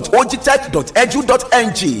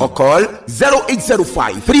www.ogtech.edu.ng or call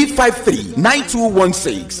 0805 353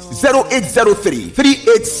 9216, 0803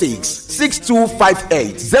 386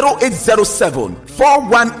 6258, 0807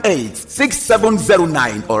 418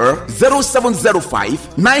 6709 or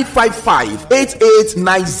 0705 955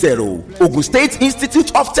 8890. Ogun State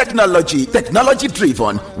Institute of Technology, technology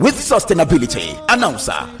driven with sustainability.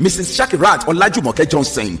 Announcer Mrs. Shakirat Olajumoke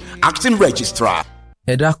Johnson, Acting Registrar.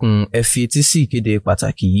 ẹ dákun ẹ fi etí sí ìkéde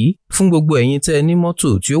pàtàkì yìí fún gbogbo ẹ̀yin tẹ́ ẹ ní mọ́tò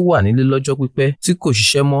tí ó wà nílé lọ́jọ́ pípẹ́ tí kò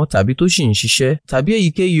ṣiṣẹ́ mọ́ tàbí tó sì ń ṣiṣẹ́ tàbí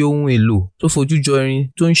èyíkéyìí ohun èlò tó fojú jọ irin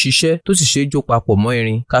tó ń ṣiṣẹ́ tó sì ṣe é jó papọ̀ mọ́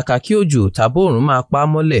irin kàkà kí òjò tàbí òòrùn máa pa á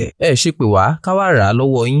mọ́lẹ̀ ẹ ṣe pé wá ká wá rà á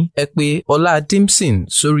lọ́wọ́ yín ẹ pè Ọlá Dimson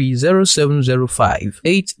sórí 0705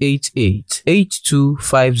 888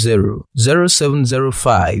 8250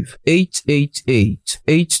 0705 888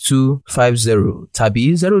 8250 tàbí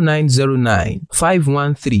 0909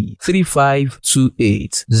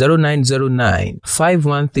 513-3528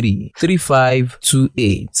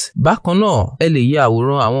 0909-513-3528. Bákan náà ẹ lè ya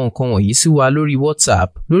àwòrán àwọn nǹkan wọ̀nyí sí wa lórí WhatsApp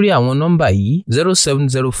lórí àwọn nọ́mbà yìí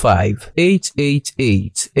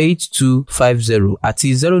 0705-888-8250 àti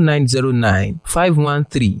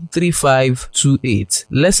 0909-513-3528.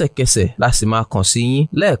 Lẹ́sẹ̀kẹsẹ̀ la sì máa kàn sí yín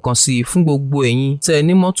lẹ́ẹ̀kan sí i fún gbogbo ẹ̀yin tẹ́ ẹ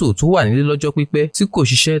ní mọ́tò tó wà nílé lọ́jọ́ pípẹ́ tí kò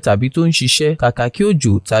ṣiṣẹ́ tàbí tó ń ṣiṣẹ́ kàkà kí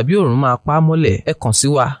òjò tàbí òòrùn máa pa á mọ́lẹ̀ ẹ kàn sí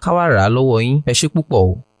wa ká wá rà á lọ́wọ́ yín ẹ ṣé púpọ̀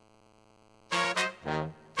o.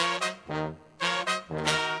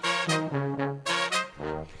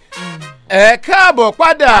 ẹ káàbọ̀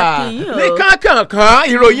padà ní kánkànkán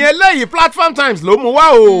ìròyìn eléyìí Platform Times ló mú wá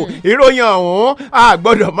o ìròyìn ọ̀hún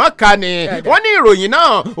àgbọ̀dọ̀ mọ́ ká ni wọ́n ní ìròyìn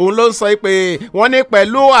náà òun ló ń sọ pé wọ́n ní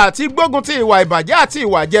pẹ̀lú àti gbógun ti ìwà ìbàjẹ́ àti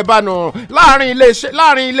ìwà àjẹbánu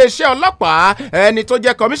láàrin iléeṣẹ́ ọlọ́pàá ẹni tó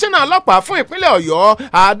jẹ́ kọmíṣánná ọlọ́pàá fún ìpínlẹ̀ Ọ̀yọ́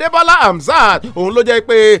Adébọ́lá Hamzat òun ló jẹ́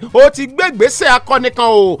pé ó ti gbégbèsè akọni kan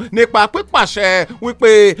o nípa pípàṣẹ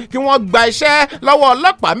wípé kí wọ́n gba iṣẹ́ lọ́wọ́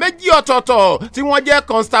ọlọ́pàá méjì ọ̀tọ̀ọ̀tọ̀ tí wọ́n jẹ́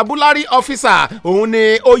constabulary ọ́físà òun ni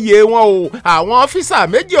oyè wọn o àwọn ọ́físà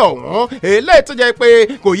méjì ọ̀hún eléyìí tó jẹ́ pé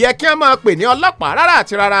kò yẹ kí wọ́n máa pè ní ọlọ́pàá rárá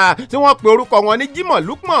àti rárá tí wọ́n pe orúkọ wọn ní Jimoh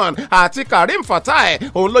Lukman àti Karim Fatai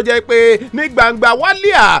òun ló jẹ́ pé ní gbangba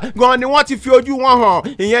wálíà gan ni wọ́n ti fi ojú wọn hàn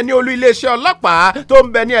ìyẹn ní olú iléeṣẹ́ ọlọ́pàá tó ń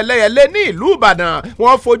bẹ ní Ẹlẹ́yẹlé ní ìlú Ìbàdàn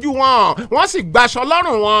wọ́n fojú wọn wọ́n sì gbaṣọ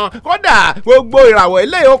lọ́rùn wọn kódà gbogbo ìràwọ̀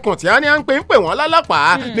eléyìí okùn tí wọ́n ní ń pè wọ́n lọ́lọ́pàá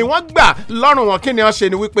ni wọ́n gbà lọ́rùn wọn kí ni wọ́n ṣe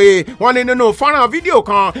ni wípé wọ́n ní nínú fọ́nrán fídíò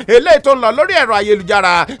kan eléyìí tó ń lọ lórí ẹ̀rọ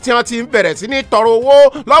ayélujára tí wọ́n ti ń bẹ̀rẹ̀ sí ní tọrọ owó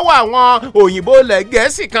lọ́wọ́ àwọn òyìnbó ilẹ̀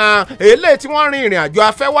Gẹ̀ẹ́sì kan eléyìí tí wọ́n rin ìrìn àjò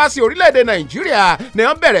afẹ́ wá sí orílẹ̀-èdè Nàìjíríà ni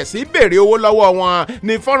wọ́n bẹ̀rẹ̀ sí béèrè owó lọ́wọ́ wọn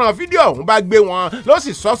ní fọ́nrán fídíò ọ̀hún bá gbé wọn ló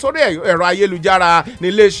sì sọ sórí ẹ̀rọ ayélujára ní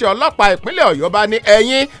iléeṣẹ́ ọlọ́pàá ìpínlẹ̀ Ọ̀yọ́ bá ní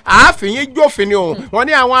ẹ̀yin àáfíyín jófin ni o wọ́n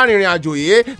ní àwọn arìnrìn àjò yìí